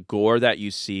 so the gore that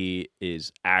you see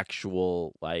is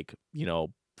actual, like,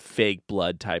 fake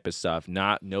blood type of stuff,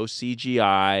 no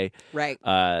CGI. Right.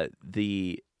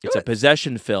 It's a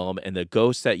possession film, and the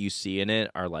ghosts that you see in it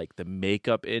are like the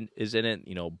makeup is in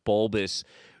it, bulbous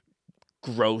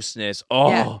grossness. Oh,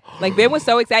 yeah. Like Ben was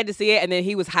so excited to see it, and then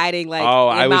he was hiding in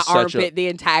my armpit the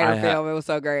entire film. It was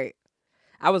so great.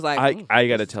 I was like, I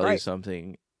got to tell you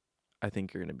something. I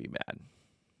think you're gonna be mad.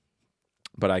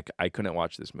 But I couldn't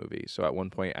watch this movie. So at one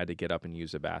point, I had to get up and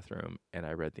use the bathroom, and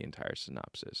I read the entire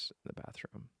synopsis in the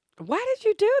bathroom. Why did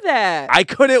you do that? I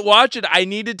couldn't watch it. I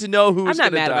needed to know who was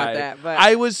going to die. I'm not mad about that. But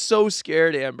I was so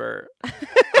scared, Amber.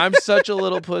 I'm such a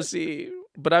little pussy,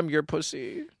 but I'm your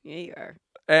pussy. Yeah, you are.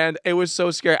 And it was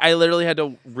so scary. I literally had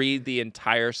to read the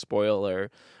entire spoiler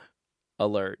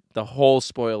alert, the whole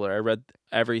spoiler. I read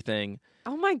everything.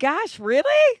 Oh my gosh,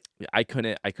 really? I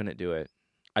couldn't do it.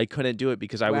 I couldn't do it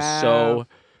because I was so.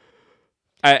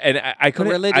 I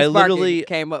couldn't. Religious I literally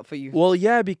came up for you. Well,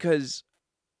 yeah, because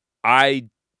I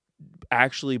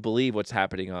actually believe what's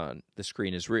happening on the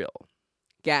screen is real.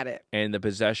 Got it. And the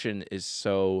possession is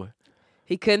so.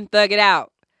 He couldn't thug it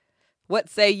out. What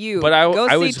say you? But I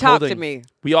was Talk holding, to Me.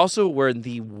 We also were in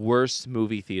the worst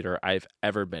movie theater I've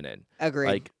ever been in. Agreed.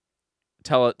 Like,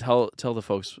 tell the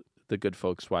folks. The good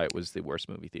folks why it was the worst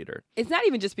movie theater. It's not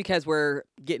even just because we're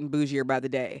getting bougier by the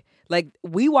day. Like,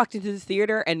 we walked into this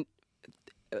theater and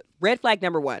red flag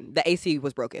number 1, the AC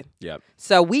was broken. Yep.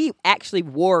 So we actually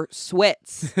wore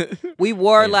sweats. We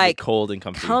wore Yeah, like cold and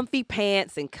comfy.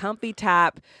 pants and comfy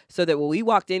top, so that when we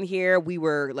walked in here, we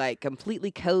were like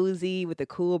completely cozy with a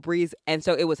cool breeze. And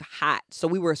so it was hot. So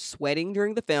we were sweating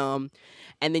during the film.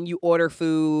 And then you order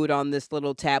food on this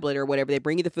little tablet or whatever. They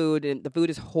bring you the food, and the food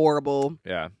is horrible.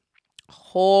 Yeah.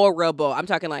 Horrible. I'm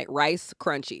talking like rice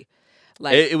crunchy.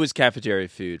 Like It was cafeteria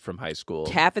food from high school.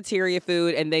 cafeteria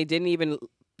food, and they didn't even,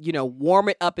 warm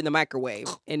it up in the microwave,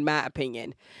 in my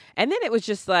opinion. And then it was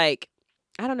just like,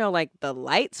 I don't know, like the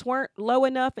lights weren't low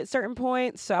enough at certain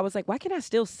points. So I was like, why can I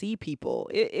still see people?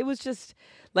 It was just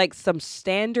like some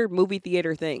standard movie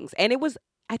theater things. And it was,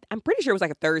 I'm pretty sure it was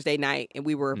like a Thursday night, and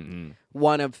we were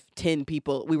one of 10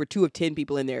 people. We were 2 of 10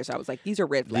 people in there. So I was like, these are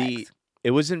red flags.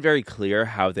 It wasn't very clear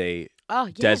how they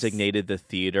designated the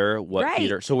theater, what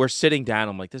theater. So we're sitting down.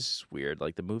 I'm like, this is weird.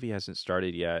 Like the movie hasn't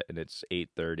started yet, and it's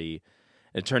 8:30.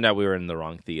 It turned out we were in the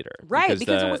wrong theater. Right,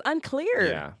 because it was unclear.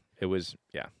 Yeah, it was.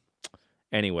 Yeah.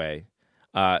 Anyway,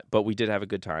 but we did have a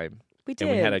good time. We did.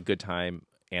 And we had a good time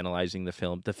analyzing the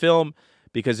film. The film,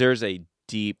 because there's a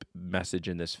deep message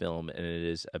in this film, and it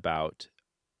is about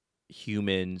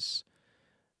humans'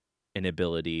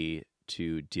 inability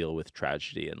to deal with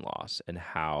tragedy and loss, and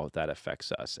how that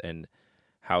affects us, and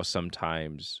how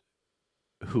sometimes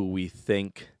who we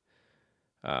think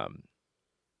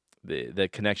the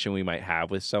connection we might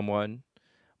have with someone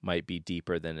might be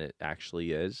deeper than it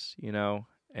actually is, and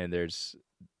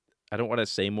I don't want to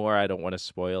say more. I don't want to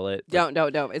spoil it. Don't.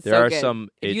 It's there so are good. some.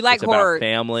 If you like it's horror, about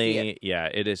family. see it. Yeah,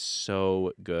 it is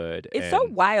so good. It's so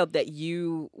wild that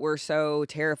you were so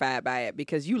terrified by it,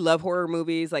 because you love horror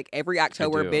movies. Like every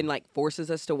October, do. Ben like forces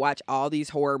us to watch all these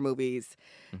horror movies,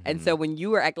 and so when you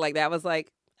were acting like that, I was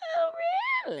like, oh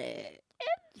really?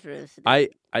 Interesting.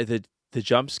 The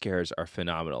jump scares are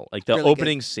phenomenal. Like the Really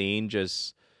opening scene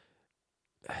just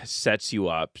sets you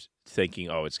up thinking,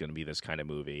 oh, it's going to be this kind of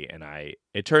movie, and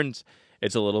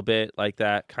it's a little bit like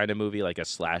that kind of movie, like a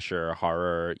slasher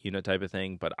horror, type of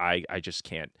thing. But I just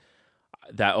can't.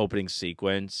 That opening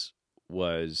sequence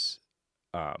was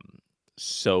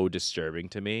so disturbing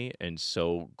to me, and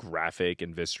so graphic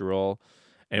and visceral.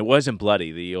 And it wasn't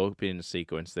bloody. The opening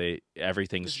sequence,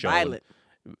 everything's It's shown violent.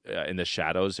 In the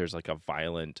shadows. There's like a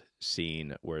violent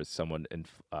scene where someone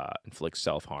inflicts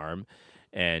self-harm,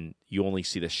 and you only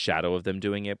see the shadow of them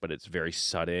doing it, but it's very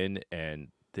sudden, and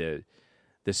the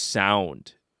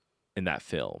sound in that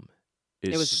film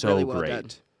is It was so really well great. done.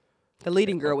 The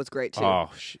leading girl was great too. Oh,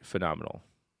 phenomenal.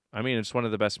 I mean, it's one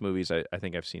of the best movies I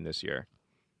think I've seen this year.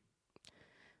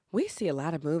 We see a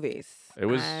lot of movies. It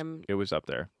was up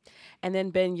there. And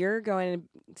then Ben, you're going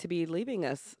to be leaving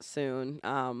us soon,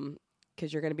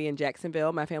 because you're going to be in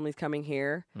Jacksonville. My family's coming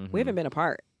here. We haven't been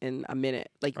apart in a minute.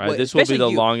 Like This will be especially the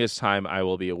you. longest time I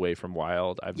will be away from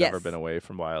Wild. I've never Yes. been away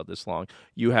from Wild this long.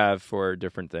 You have for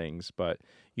different things, but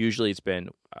usually it's been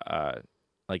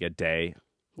like a day.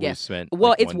 Yeah. We spent.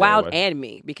 Well, like, it's one day Wild away. and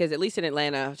me, because at least in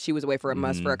Atlanta, she was away for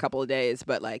for a couple of days,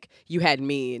 but like you had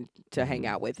me to hang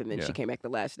out with, and then she came back the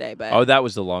last day. But Oh, that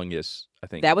was the longest. I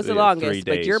think that was the We had 3 longest.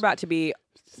 But days. you're about to be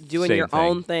doing Same your thing.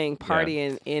 own thing,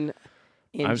 partying in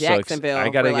I'm so Jacksonville I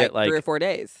gotta for like get, like, 3 or 4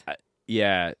 days.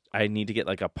 Yeah, I need to get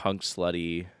like a punk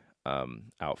slutty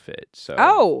outfit. So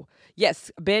Oh,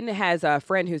 yes. Ben has a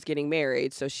friend who's getting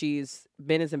married, so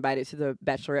Ben is invited to the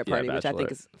bachelorette Yeah, party, which I think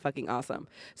bachelorette. is fucking awesome.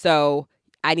 So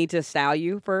I need to style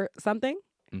you for something.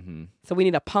 So we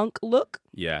need a punk look.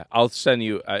 yeah, I'll send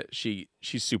you. She's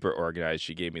super organized.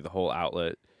 She gave me the whole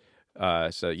outlet.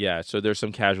 So there's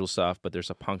some casual stuff, but there's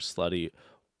a punk slutty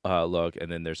look,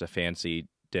 and then there's a fancy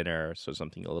dinner, so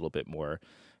something a little bit more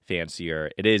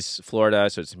fancier. It is Florida,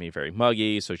 so it's gonna be very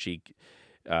muggy. So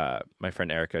my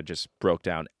friend Erica just broke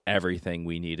down everything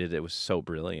we needed. It was so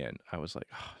brilliant. I was like,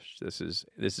 oh, this is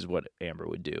what Amber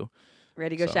would do.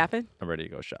 Ready to go So, shopping? I'm ready to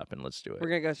go shopping. Let's do it We're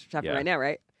going to go shopping Yeah. right now,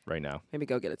 right? right now. Maybe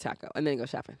go get a taco and then go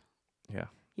shopping. Yeah.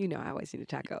 You know I always need a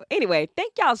taco. Anyway,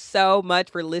 thank y'all so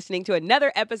much for listening to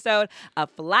another episode of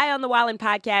Fly on the Wildin'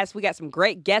 podcast. We got some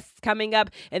great guests coming up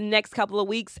in the next couple of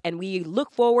weeks, and we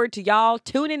look forward to y'all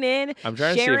tuning in. I'm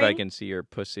trying to see if I sharing. can see your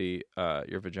pussy,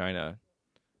 your vagina.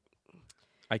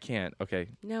 I can't. Okay.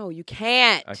 No, you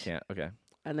can't. I can't. Okay.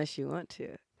 Unless you want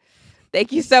to.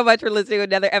 Thank you so much for listening to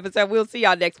another episode. We'll see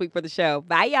y'all next week for the show.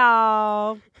 Bye,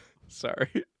 y'all. Sorry.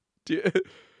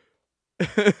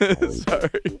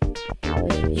 Sorry.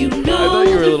 You know I thought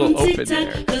you were a little from open TikTok,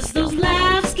 there. 'cause those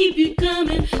laughs keep you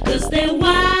coming, 'cause they're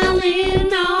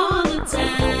wildin' all the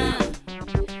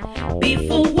time.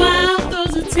 Before Wild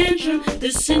throws a tantrum,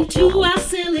 listen to our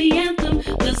silly anthem,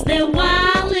 'cause they're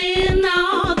wildin'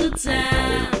 all the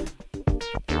time.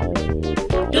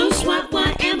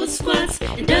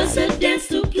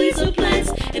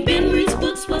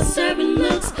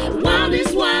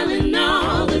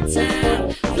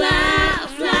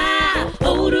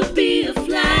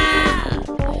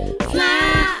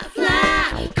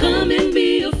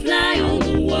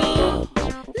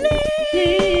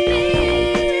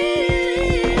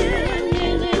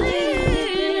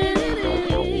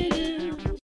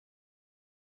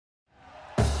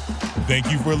 Thank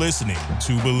you for listening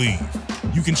to Believe.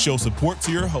 You can show support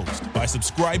to your host by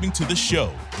subscribing to the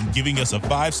show and giving us a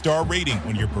 5-star rating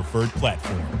on your preferred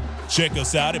platform. Check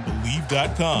us out at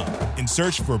Believe.com and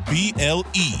search for BLEAV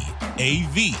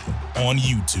on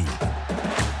YouTube.